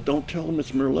said, "Well, don't tell him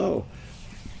it's Merlot."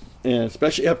 And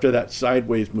especially after that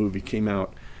Sideways movie came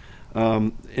out,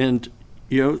 and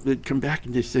they'd come back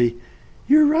and they say,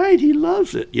 "You're right. He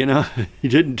loves it." You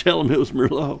didn't tell him it was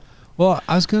Merlot. Well,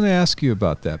 I was going to ask you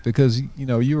about that because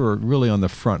you were really on the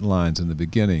front lines in the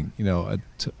beginning. A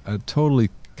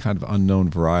totally kind of unknown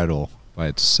varietal by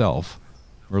itself,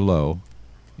 Merlot,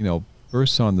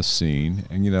 bursts on the scene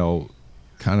and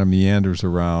kind of meanders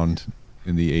around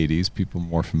in the 80s. People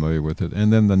more familiar with it,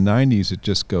 and then the 90s it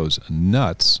just goes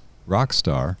nuts, rock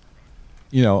star,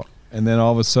 and then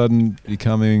all of a sudden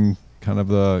becoming kind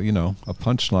of a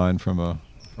punchline from a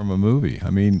movie. I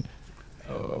mean.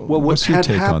 Well, what had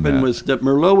happened was that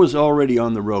Merlot was already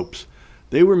on the ropes.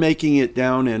 They were making it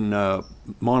down in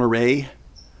Monterey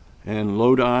and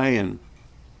Lodi and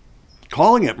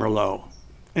calling it Merlot,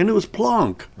 and it was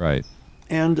Plonk. Right.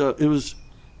 And it was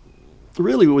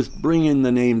bringing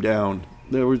the name down.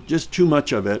 There was just too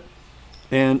much of it,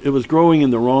 and it was growing in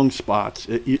the wrong spots.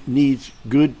 It needs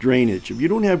good drainage. If you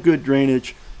don't have good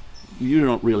drainage, you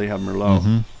don't really have Merlot.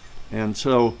 Mm-hmm. And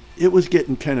so it was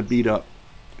getting kind of beat up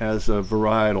as a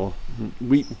varietal.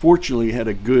 We fortunately had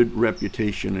a good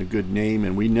reputation, a good name,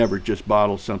 and we never just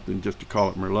bottled something just to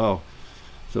call it Merlot.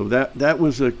 So that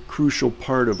was a crucial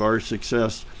part of our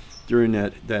success during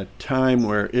that time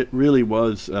where it really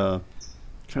was kind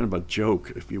of a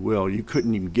joke, if you will. You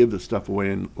couldn't even give the stuff away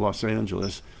in Los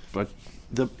Angeles. But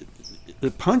the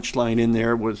punchline in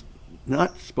there was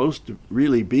not supposed to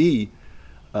really be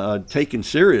taken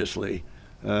seriously.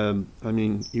 I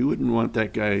mean, you wouldn't want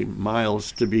that guy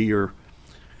Miles to be your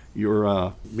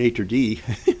maitre d'.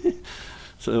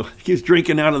 So he was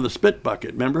drinking out of the spit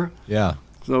bucket, remember? Yeah.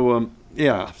 So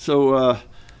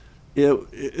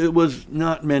it was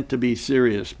not meant to be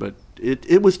serious, but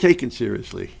it was taken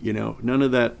seriously. None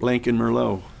of that Blanc and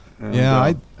Merlot. And,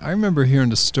 I remember hearing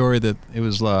the story that it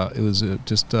was like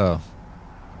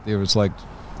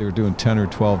they were doing 10 or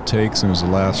 12 takes, and it was the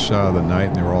last shot of the night,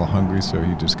 and they were all hungry, so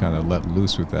he just kind of let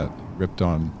loose with that, ripped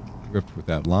with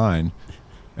that line,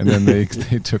 and then they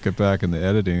took it back in the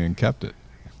editing and kept it,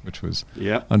 which was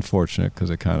unfortunate because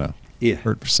it kind of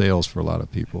hurt sales for a lot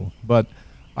of people. But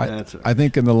I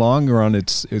think in the long run,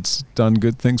 it's done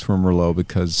good things for Merlot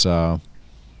because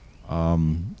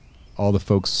all the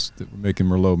folks that were making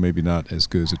Merlot maybe not as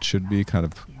good as it should be. Kind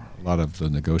of a lot of the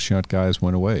Negociant guys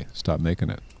went away, stopped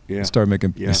making it. Yeah. Started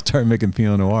making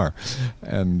Pinot Noir,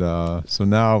 and so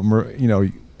now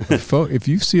if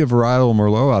you see a varietal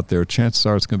Merlot out there, chances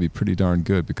are it's going to be pretty darn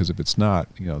good, because if it's not,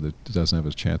 it doesn't have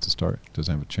a chance to start. It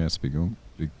doesn't have a chance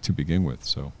to begin with.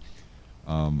 So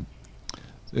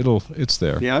it's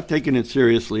there. Yeah, I've taken it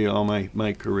seriously all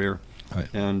my career, right.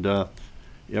 And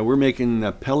we're making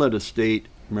the Pellet Estate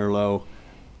Merlot,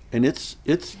 and it's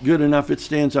good enough. It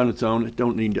stands on its own. I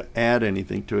don't need to add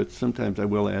anything to it. Sometimes I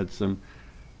will add some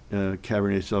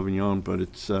Cabernet Sauvignon, but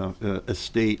it's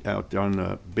estate out on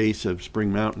the base of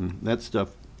Spring Mountain. That stuff,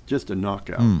 just a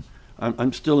knockout.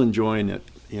 I'm still enjoying it,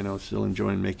 still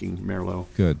enjoying making Merlot.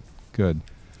 Good.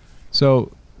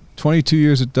 So 22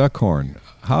 years at Duckhorn.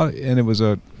 And it was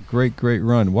a great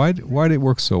run. Why did it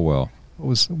work so well?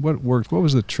 What worked? What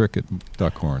was the trick at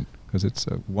Duckhorn? Because it's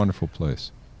a wonderful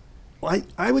place. Well,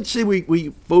 I would say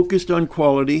we focused on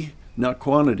quality, not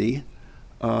quantity.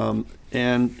 I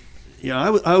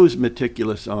was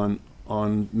meticulous on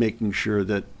making sure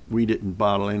that we didn't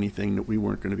bottle anything that we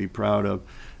weren't going to be proud of.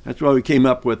 That's why we came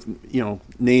up with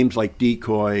names like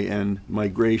Decoy and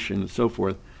Migration and so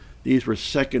forth. These were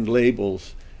second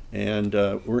labels and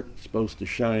weren't supposed to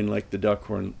shine like the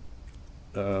Duckhorn,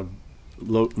 our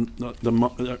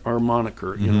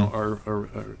moniker,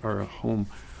 Mm-hmm. our home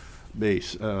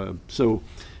base. So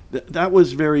that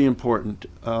was very important.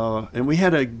 And we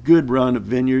had a good run of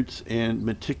vineyards and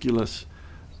meticulous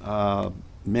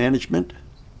management.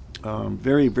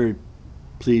 Very, very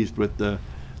pleased with the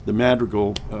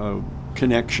Madrigal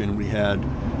connection we had,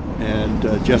 and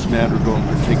Jess Madrigal in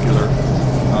particular.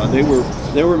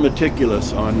 They were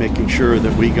meticulous on making sure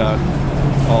that we got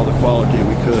all the quality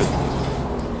we could.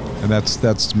 And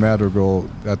that's Madrigal.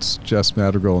 That's Jess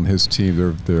Madrigal and his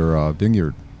team. They're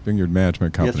vineyard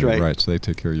management company, that's right. So they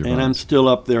take care of your And vines. I'm still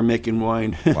up there making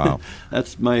wine. Wow.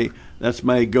 That's my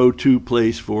go-to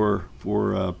place for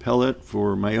pellet,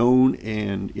 for my own,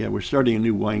 and we're starting a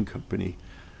new wine company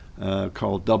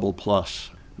called Double Plus.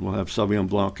 We'll have Sauvignon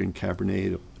Blanc and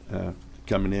Cabernet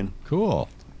coming in. Cool.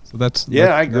 So that's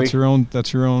I agree.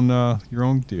 That's your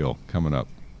own deal coming up.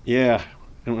 Yeah,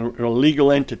 we're a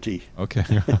legal entity. Okay,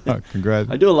 congrats.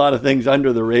 I do a lot of things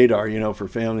under the radar, for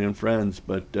family and friends,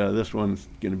 but this one's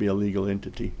going to be a legal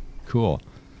entity. Cool.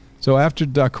 So after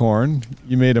Duckhorn,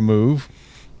 you made a move.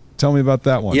 Tell me about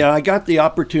that one. Yeah, I got the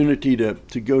opportunity to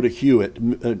go to Hewitt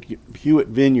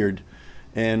Vineyard,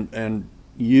 and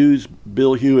use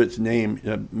Bill Hewitt's name.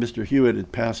 Mr. Hewitt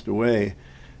had passed away,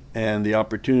 and the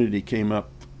opportunity came up,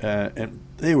 and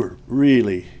they were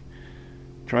really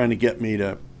trying to get me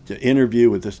to interview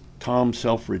with this Tom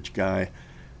Selfridge guy.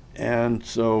 And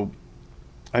so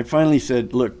I finally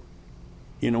said, look,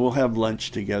 we'll have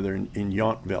lunch together in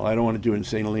Yountville. I don't want to do it in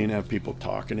St. Helena, have people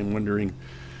talking and wondering.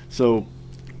 So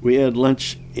we had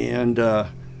lunch, and so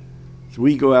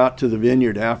we go out to the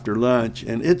vineyard after lunch,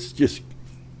 and it's just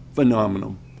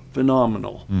phenomenal.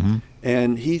 Mm-hmm.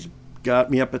 And he's got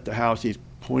me up at the house. He's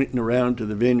pointing around to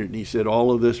the vineyard, and he said,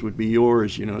 all of this would be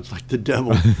yours. It's like the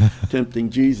devil tempting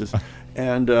Jesus.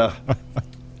 And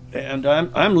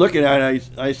I'm looking at it.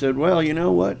 I said, well, you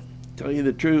know what? Tell you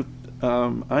the truth,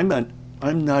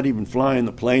 I'm not even flying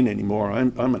the plane anymore.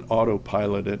 I'm an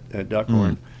autopilot at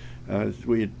Duckhorn.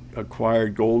 We had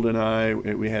acquired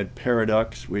Goldeneye. We had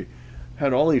Paradox. We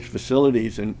had all these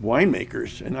facilities and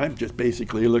winemakers, and I'm just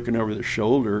basically looking over their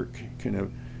shoulder, kind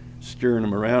of steering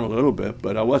them around a little bit,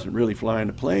 but I wasn't really flying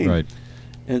the plane. Right.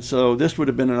 And so this would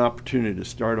have been an opportunity to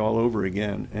start all over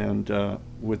again. And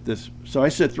with this, so I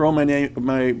said, throw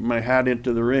my hat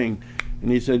into the ring.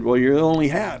 And he said, well, you're the only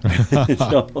hat.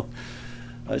 So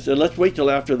I said, let's wait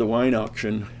till after the wine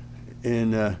auction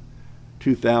in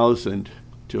 2000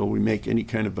 till we make any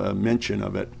kind of a mention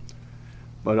of it.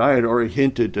 But I had already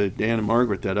hinted to Dan and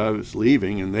Margaret that I was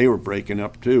leaving, and they were breaking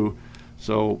up too.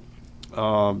 So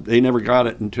they never got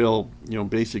it until,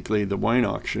 basically the wine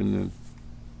auction. And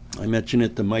I mentioned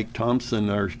it to Mike Thompson,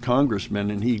 our congressman,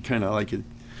 and he kind of like his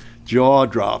jaw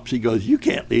drops. He goes, you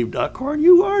can't leave Duckhorn.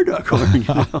 You are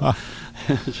Duckhorn.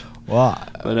 Wow.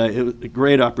 But it was a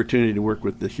great opportunity to work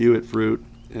with the Hewitt fruit.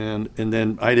 And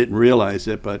then I didn't realize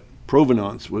it, but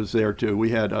Provenance was there too. We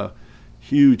had a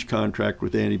huge contract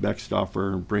with Andy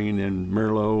Beckstoffer, bringing in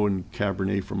Merlot and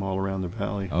Cabernet from all around the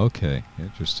valley. Okay,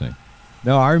 interesting.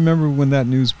 No, I remember when that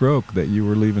news broke that you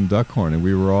were leaving Duckhorn, and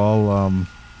we were all,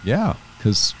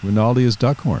 because Rinaldi is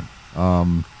Duckhorn.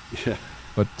 Yeah.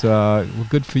 But, well,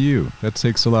 good for you. That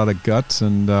takes a lot of guts,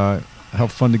 and how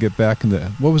fun to get back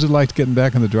what was it like getting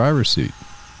back in the driver's seat?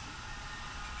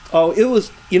 Oh, it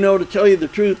was, to tell you the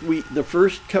truth, the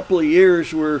first couple of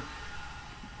years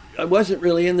I wasn't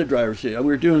really in the driver's seat. We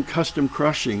were doing custom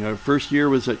crushing. Our first year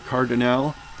was at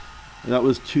Cardinal. That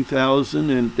was 2000,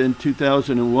 and then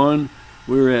 2001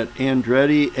 we were at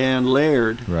Andretti and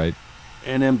Laird. Right.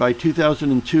 And then by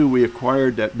 2002 we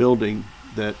acquired that building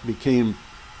that became,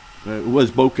 it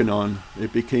was Bocanon.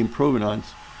 It became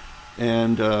Provenance.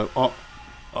 And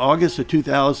August of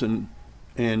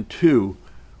 2002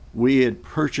 we had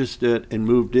purchased it and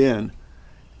moved in,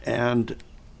 and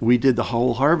we did the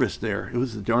whole harvest there. It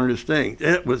was the darndest thing.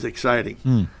 It was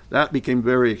exciting. That became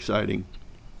very exciting.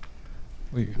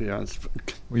 It's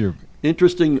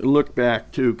interesting look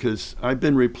back, too, because I've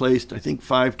been replaced, I think,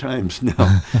 5 times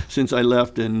now since I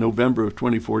left in November of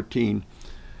 2014.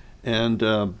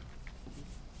 And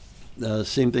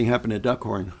same thing happened at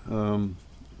Duckhorn.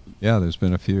 Yeah, there's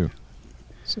been a few.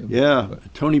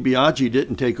 Tony Biaggi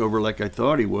didn't take over like I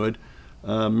thought he would.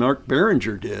 Mark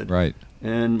Behringer did. Right.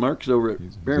 And Mark's over at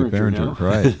Behringer now.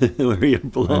 Right. Where he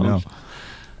belongs. I know.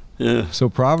 Yeah. So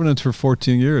Provenance for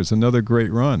 14 years, another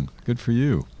great run. Good for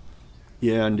you.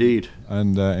 Yeah, indeed.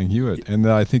 And Hewitt. And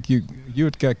I think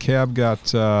Hewitt got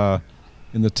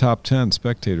in the top 10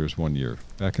 spectators one year,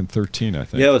 back in 13, I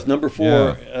think. Yeah, it was number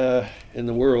 4 in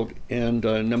the world, and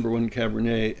number 1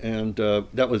 Cabernet, and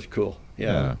that was cool.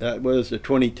 Yeah, that was a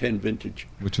 2010 vintage.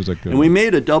 Which was a good And we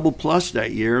made a double plus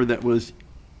that year that was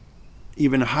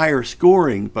even higher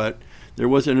scoring, but there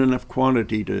wasn't enough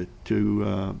quantity to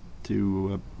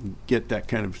get that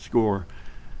kind of score.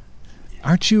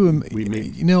 Aren't you,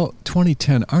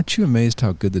 2010, aren't you amazed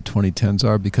how good the 2010s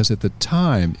are? Because at the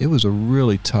time, it was a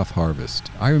really tough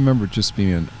harvest. I remember just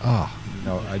being,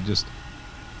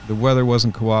 the weather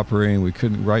wasn't cooperating.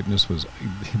 Ripeness was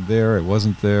there. It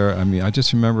wasn't there. I mean, I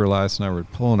just remember Elias and I were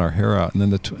pulling our hair out, and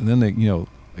then a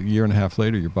year and a half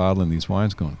later, you're bottling these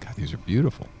wines going, God, these are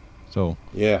beautiful. So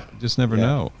yeah, you just never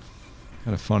know.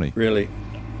 Kind of funny. Really.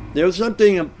 There was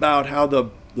something about how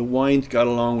the wines got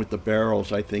along with the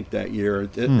barrels, I think, that year.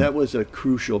 That was a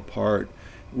crucial part.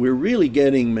 We're really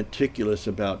getting meticulous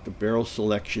about the barrel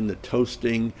selection, the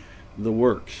toasting, the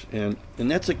works, and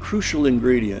that's a crucial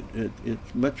ingredient.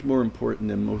 It's much more important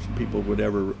than most people would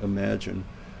ever imagine,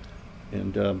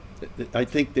 and I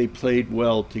think they played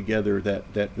well together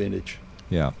that vintage.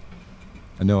 Yeah,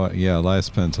 I know. Yeah, Elias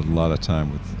spends a lot of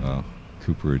time with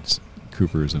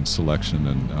Coopers and selection,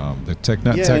 and the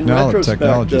technology's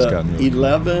gotten really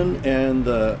 11 and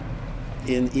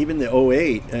even the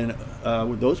 08, and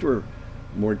those were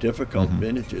more difficult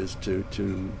vintages to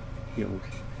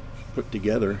put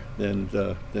together than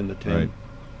the 10.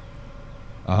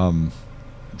 Right.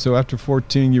 So after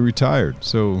 14, you retired.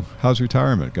 So how's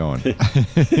retirement going?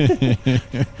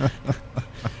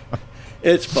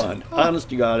 It's fun. Honest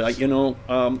to God, I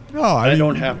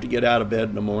don't have to get out of bed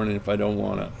in the morning if I don't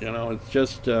want to. It's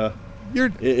just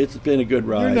it's been a good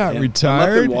ride. You're not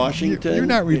retired. I'm up in Washington. You're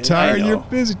not retired. You're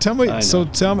busy. Tell me. So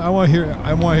tell me. I want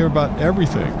to hear about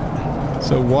everything.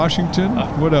 So Washington.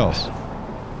 What else?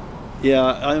 Yeah,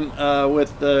 I'm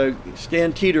with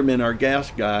Stan Tiedemann, our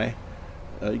gas guy.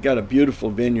 He got a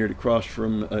beautiful vineyard across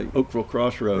from Oakville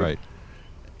Crossroad. Right.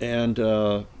 And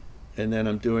then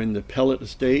I'm doing the Pellet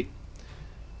Estate.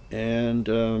 And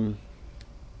I'm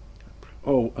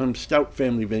Stout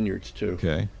Family Vineyards too.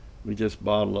 Okay. We just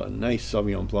bottled a nice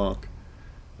Sauvignon Blanc,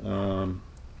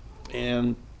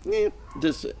 and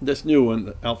this new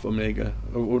one, Alpha Omega.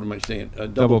 Or what am I saying?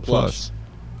 Double Plus.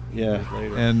 Yeah.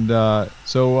 Later. And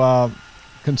so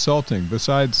consulting.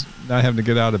 Besides not having to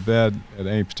get out of bed at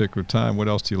any particular time, what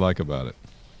else do you like about it?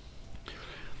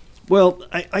 Well,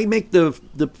 I make the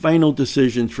final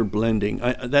decisions for blending.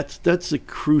 That's a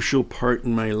crucial part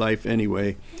in my life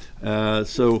anyway.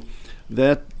 So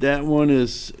that one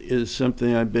is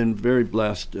something I've been very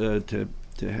blessed to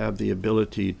have the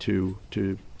ability to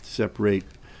separate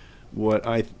what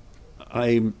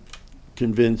I'm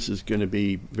convinced is going to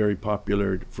be very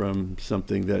popular from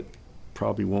something that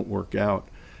probably won't work out.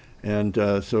 And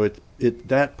so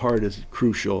that part is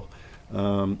crucial.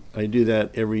 I do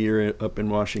that every year up in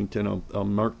Washington. I'll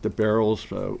mark the barrels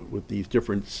with these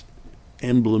different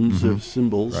emblems of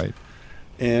symbols, right,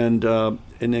 and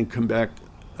then come back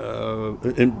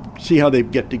and see how they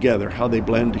get together, how they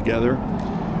blend together,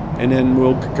 and then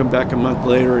we'll come back a month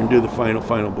later and do the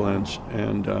final blends.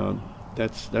 And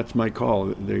that's my call.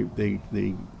 They'll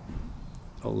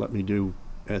let me do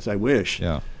as I wish.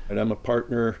 Yeah. And I'm a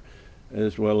partner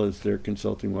as well as their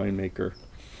consulting winemaker.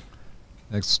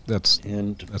 That's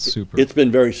super. It's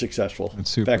been very successful. It's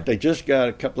super. In fact, I just got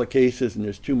a couple of cases, and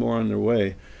there's 2 more on their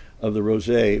way, of the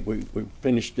rosé. We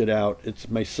finished it out. It's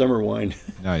my summer wine.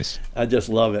 Nice. I just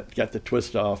love it. Got the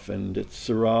twist off, and it's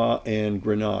Syrah and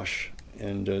Grenache,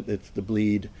 and it's the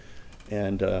bleed,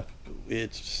 and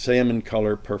it's salmon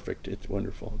color, perfect. It's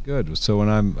wonderful. Good. So when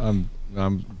I'm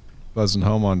buzzing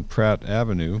home on Pratt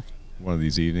Avenue one of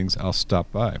these evenings, I'll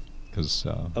stop by. Because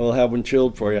I'll have one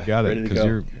chilled for you. Got it.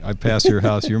 Because I pass your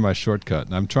house. You're my shortcut,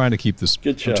 and I'm trying to keep the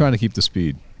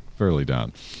speed fairly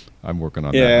down. I'm working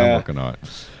on that. I'm working on it.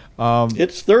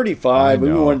 It's 35.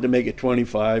 We wanted to make it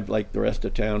 25 like the rest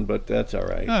of town, but that's all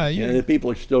right. The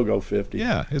people still go 50.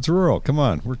 Yeah, it's rural. Come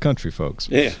on, we're country folks.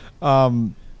 Yeah.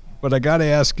 But I got to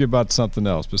ask you about something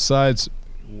else. Besides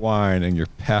wine and your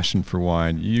passion for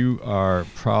wine, you are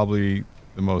probably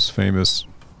the most famous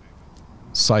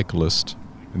cyclist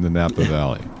in the Napa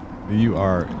Valley. You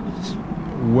are.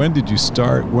 When did you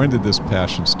start? When did this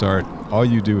passion start? All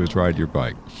you do is ride your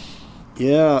bike.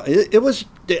 Yeah, it was.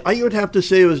 I would have to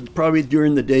say it was probably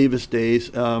during the Davis days.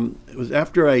 It was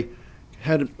after I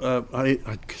had,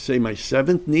 I'd say, my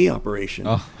 7th knee operation.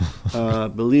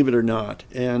 Believe it or not,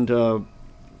 and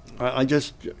I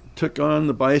just took on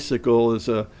the bicycle as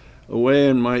a way,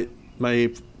 and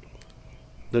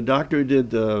the doctor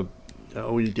did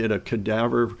we did a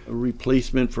cadaver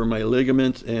replacement for my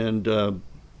ligaments, and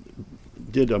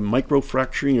did a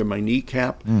microfracturing of my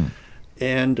kneecap.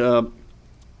 And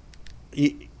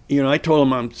I told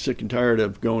him I'm sick and tired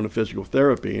of going to physical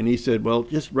therapy, and he said, well,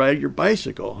 just ride your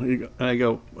bicycle. And I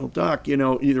go, well, Doc,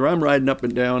 either I'm riding up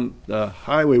and down the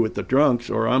highway with the drunks,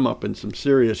 or I'm up in some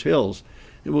serious hills,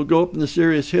 and we'll go up in the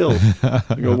serious hills.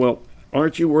 I go, well,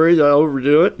 aren't you worried I'll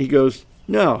overdo it? He goes,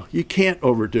 no, you can't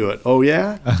overdo it. Oh,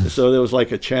 yeah? So there was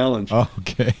like a challenge.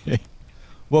 Okay.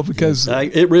 Well, because...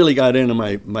 it really got into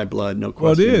my blood, no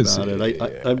question about it.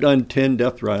 Well, I've done 10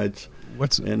 death rides.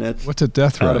 What's a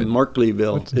death ride? Out of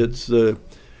Markleyville. It's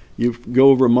you go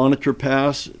over Monitor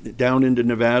Pass, down into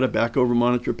Nevada, back over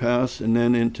Monitor Pass, and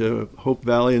then into Hope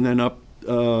Valley, and then up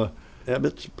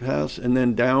Abbott's Pass, and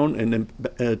then down, and then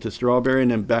to Strawberry,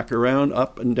 and then back around,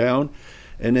 up and down.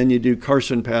 And then you do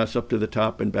Carson Pass up to the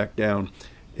top and back down.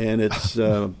 And it's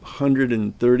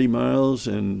 130 miles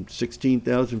and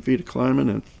 16,000 feet of climbing,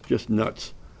 and it's just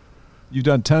nuts. You've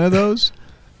done 10 of those?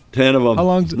 10 of them. How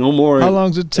long? No more. How long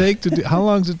does it take to do? How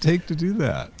long does it take to do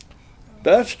that?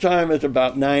 Best time is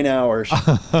about 9 hours,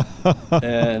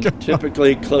 and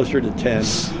typically closer to 10.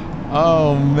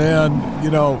 Oh man,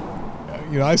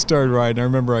 I started riding. I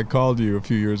remember I called you a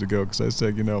few years ago because I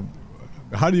said,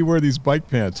 how do you wear these bike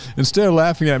pants? Instead of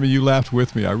laughing at me, you laughed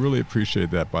with me. I really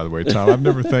appreciate that, by the way, Tom. I've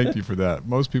never thanked you for that.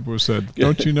 Most people have said,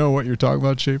 don't you know what you're talking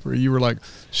about, Schaefer? You were like,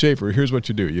 Schaefer, here's what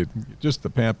you do. You just the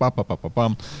pant, bum, bum, bum, bum,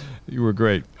 bum. You were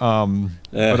great. But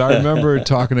I remember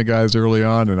talking to guys early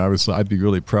on, and I'd be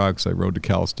really proud because I rode to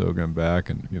Calistoga and back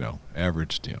and,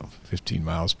 averaged, 15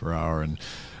 miles per hour. And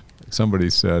somebody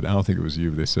said, I don't think it was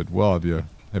you, they said, well,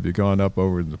 have you gone up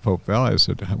over the Pope Valley? I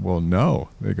said, well, no.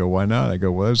 They go, why not? I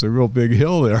go, well, there's a real big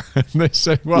hill there. And they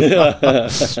said,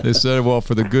 well,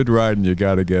 for the good riding, you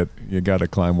got to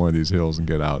climb one of these hills and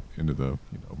get out into the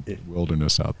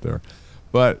wilderness out there.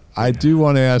 But I do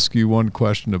want to ask you one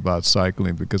question about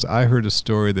cycling because I heard a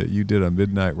story that you did a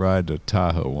midnight ride to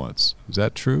Tahoe once. Is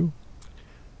that true?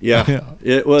 Yeah,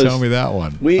 it was. Tell me that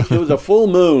one. It was a full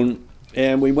moon.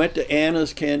 And we went to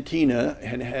Anna's Cantina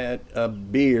and had a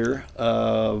beer.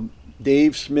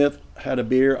 Dave Smith had a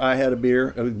beer. I had a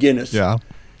beer. It was Guinness. Yeah.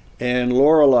 And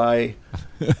Lorelei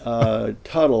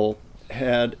Tuttle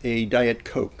had a Diet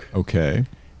Coke. Okay.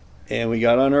 And we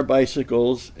got on our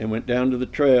bicycles and went down to the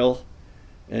trail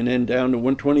and then down to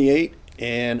 128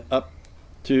 and up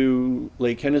to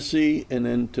Lake Hennessy and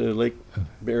then to Lake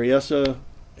Berryessa.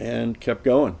 And kept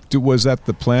going. Was that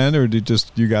the plan, or did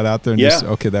you got out there and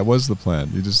okay, that was the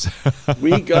plan. You just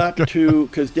we got to,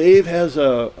 because Dave has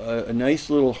a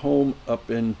nice little home up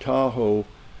in Tahoe,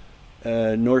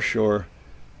 North Shore,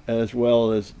 as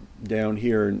well as down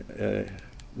here in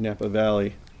Napa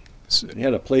Valley. He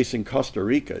had a place in Costa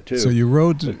Rica too. So you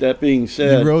rode. But that being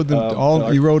said, you rode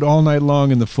you rode all night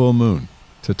long in the full moon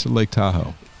to Lake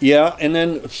Tahoe. Yeah, and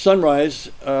then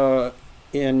sunrise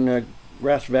in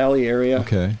Grass Valley area.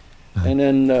 Okay. And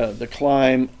then the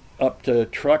climb up to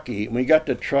Truckee. And we got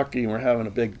to Truckee and we're having a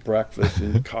big breakfast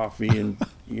and coffee and,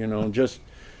 just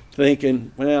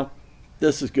thinking, well,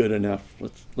 this is good enough.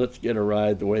 Let's get a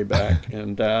ride the way back.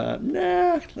 And,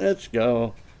 let's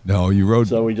go. No, you rode.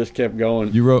 So we just kept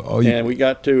going. You rode. And we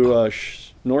got to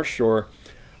North Shore,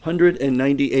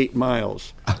 198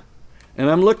 miles. And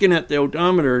I'm looking at the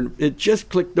odometer, and it just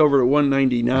clicked over to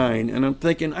 199, and I'm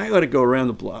thinking, I ought to go around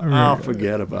the block. I'll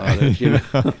forget about it.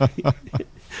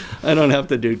 I don't have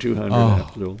to do 200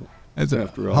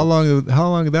 after all. How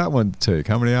long did that one take?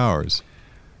 How many hours?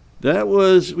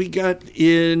 We got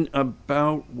in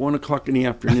about 1 o'clock in the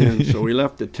afternoon, so we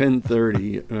left at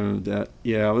 10:30.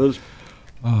 It was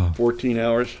 14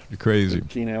 hours. You're crazy.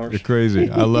 15 hours. You're crazy.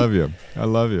 I love you.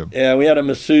 Yeah, we had a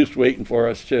masseuse waiting for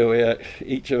us, too.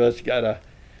 Each of us got a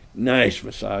nice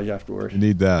massage afterwards. You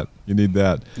need that.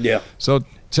 Yeah. So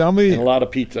tell me. And a lot of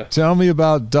pizza. Tell me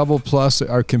about Double Plus.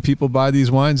 Can people buy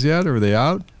these wines yet, or are they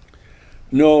out?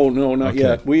 No, not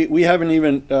yet. We haven't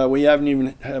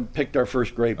even picked our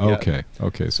first grape yet.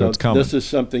 Okay. So it's coming. This is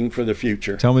something for the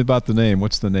future. Tell me about the name.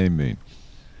 What's the name mean?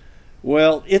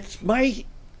 Well, it's my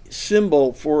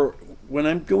symbol for when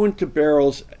I'm going to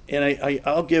barrels, and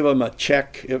I'll give them a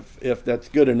check if that's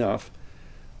good enough,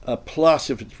 a plus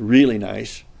if it's really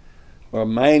nice, or a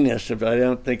minus if I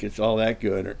don't think it's all that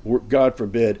good, or God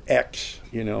forbid X,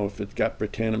 if it's got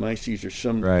Brettanomyces or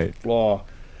some flaw,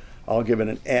 I'll give it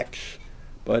an X.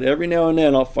 But every now and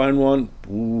then I'll find one,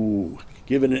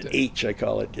 give it an H, I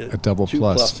call it. A double two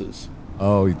plus. Pluses.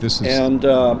 Oh, this is... And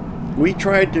we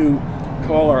tried to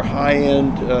call our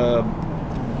high-end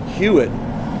Hewitt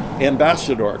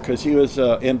ambassador, because he was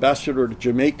ambassador to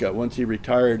Jamaica once he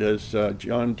retired as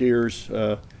John Deere's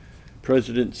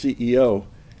president CEO.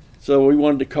 So we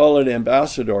wanted to call it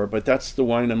Ambassador, but that's the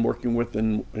wine I'm working with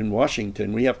in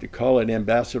Washington. We have to call it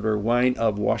Ambassador Wine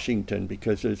of Washington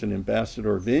because there's an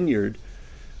Ambassador vineyard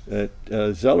that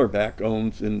Zellerbach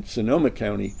owns in Sonoma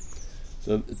County.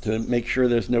 So to make sure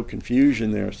there's no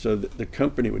confusion there, so that the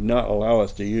company would not allow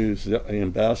us to use the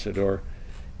Ambassador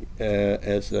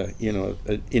as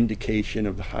an indication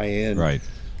of the high end. Right.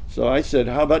 So I said,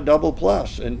 how about Double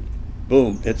Plus? And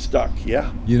boom, it stuck.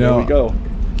 Yeah, there we go.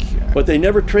 But they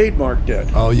never trademarked it.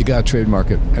 Oh, you got to trademark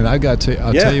it. And I'll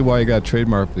tell you why you got to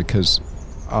trademark, because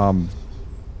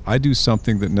I do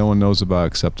something that no one knows about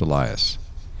except Elias.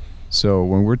 So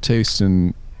when we're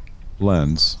tasting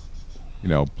blends,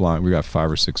 blind, we got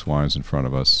 5 or 6 wines in front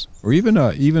of us, or even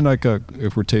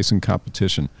if we're tasting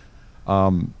competition,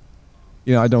 I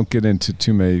don't get into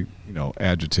too many,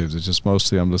 adjectives. It's just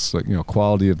mostly I'm just like,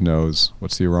 quality of nose.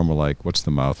 What's the aroma like? What's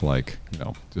the mouth like?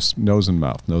 Just nose and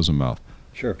mouth.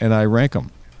 Sure. And I rank them,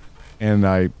 and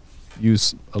I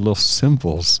use a little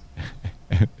symbols.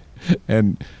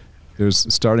 And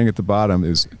there's, starting at the bottom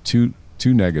is two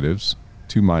negatives,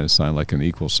 2 minus sign, like an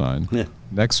equal sign. Yeah.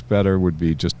 Next better would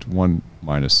be just 1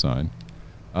 minus sign.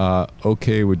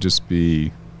 Okay would just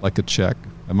be like a check.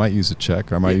 I might use a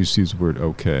check, or I might use the word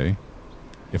okay.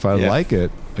 If I like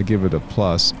it, I give it a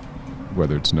plus,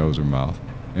 whether it's nose or mouth.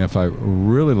 And if I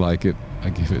really like it, I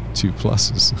give it 2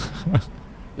 pluses.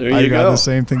 There you I go. got the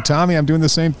same thing. Tommy, I'm doing the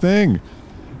same thing.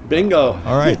 Bingo.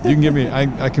 All right, you can give me,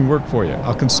 I can work for you.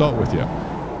 I'll consult with you.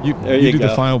 You do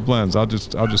the final blends. I'll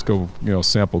just go,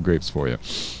 sample grapes for you.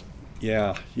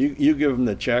 Yeah, you give them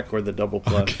the check or the double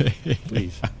plus, Okay.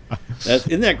 please.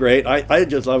 Isn't that great? I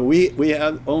just love it. We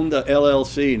own the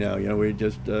LLC now. We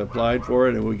just applied for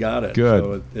it and we got it.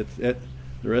 Good. So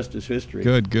the rest is history.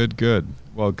 Good.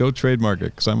 Well, go trademark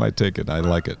it because I might take it. I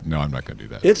like it. No, I'm not going to do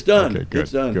that. It's done. Okay, good.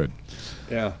 It's done. Good.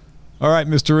 Yeah. All right,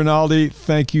 Mr. Rinaldi,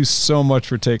 thank you so much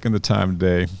for taking the time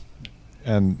today.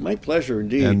 And my pleasure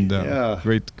indeed. And yeah.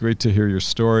 great to hear your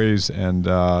stories. And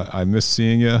I miss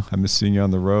seeing you. I miss seeing you on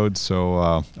the road. So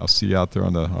I'll see you out there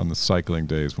on the cycling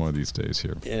days one of these days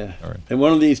here. Yeah. All right. And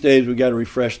one of these days we got to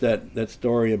refresh that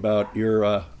story about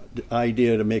your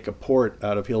idea to make a port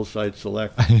out of Hillside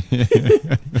Select.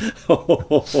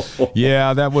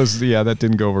 Yeah, that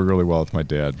didn't go over really well with my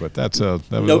dad, but that was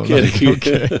no kidding.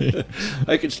 Okay.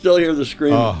 I could still hear the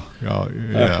screaming. Oh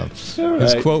yeah. All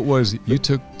His right. quote was, "You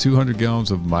took 200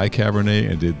 gallons of my Cabernet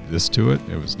and did this to it."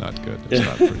 It was not good. It was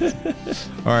not pretty.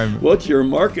 All right. What's your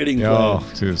marketing plan? Oh,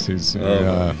 he's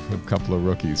a couple of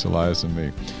rookies, Elias and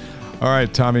me. All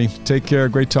right, Tommy, take care.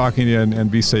 Great talking to you,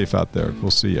 and be safe out there.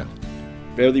 We'll see you.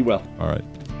 Fare thee well. All right.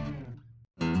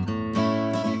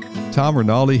 Tom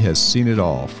Rinaldi has seen it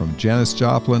all, from Janis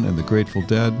Joplin and the Grateful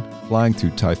Dead, flying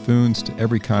through typhoons, to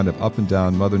every kind of up and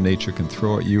down Mother Nature can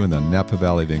throw at you in the Napa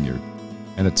Valley Vineyard.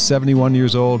 And at 71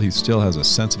 years old, he still has a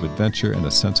sense of adventure and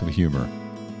a sense of humor.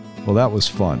 Well, that was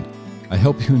fun. I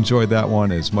hope you enjoyed that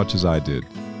one as much as I did.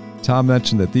 Tom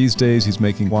mentioned that these days he's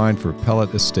making wine for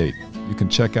Pellet Estate. You can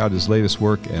check out his latest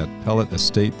work at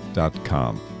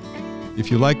pelletestate.com. If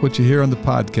you like what you hear on the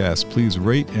podcast, please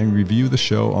rate and review the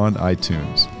show on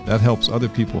iTunes. That helps other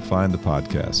people find the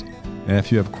podcast. And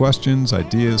if you have questions,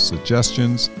 ideas,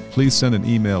 suggestions, please send an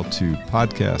email to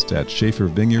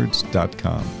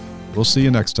podcast@schaefervineyards.com. We'll see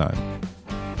you next time.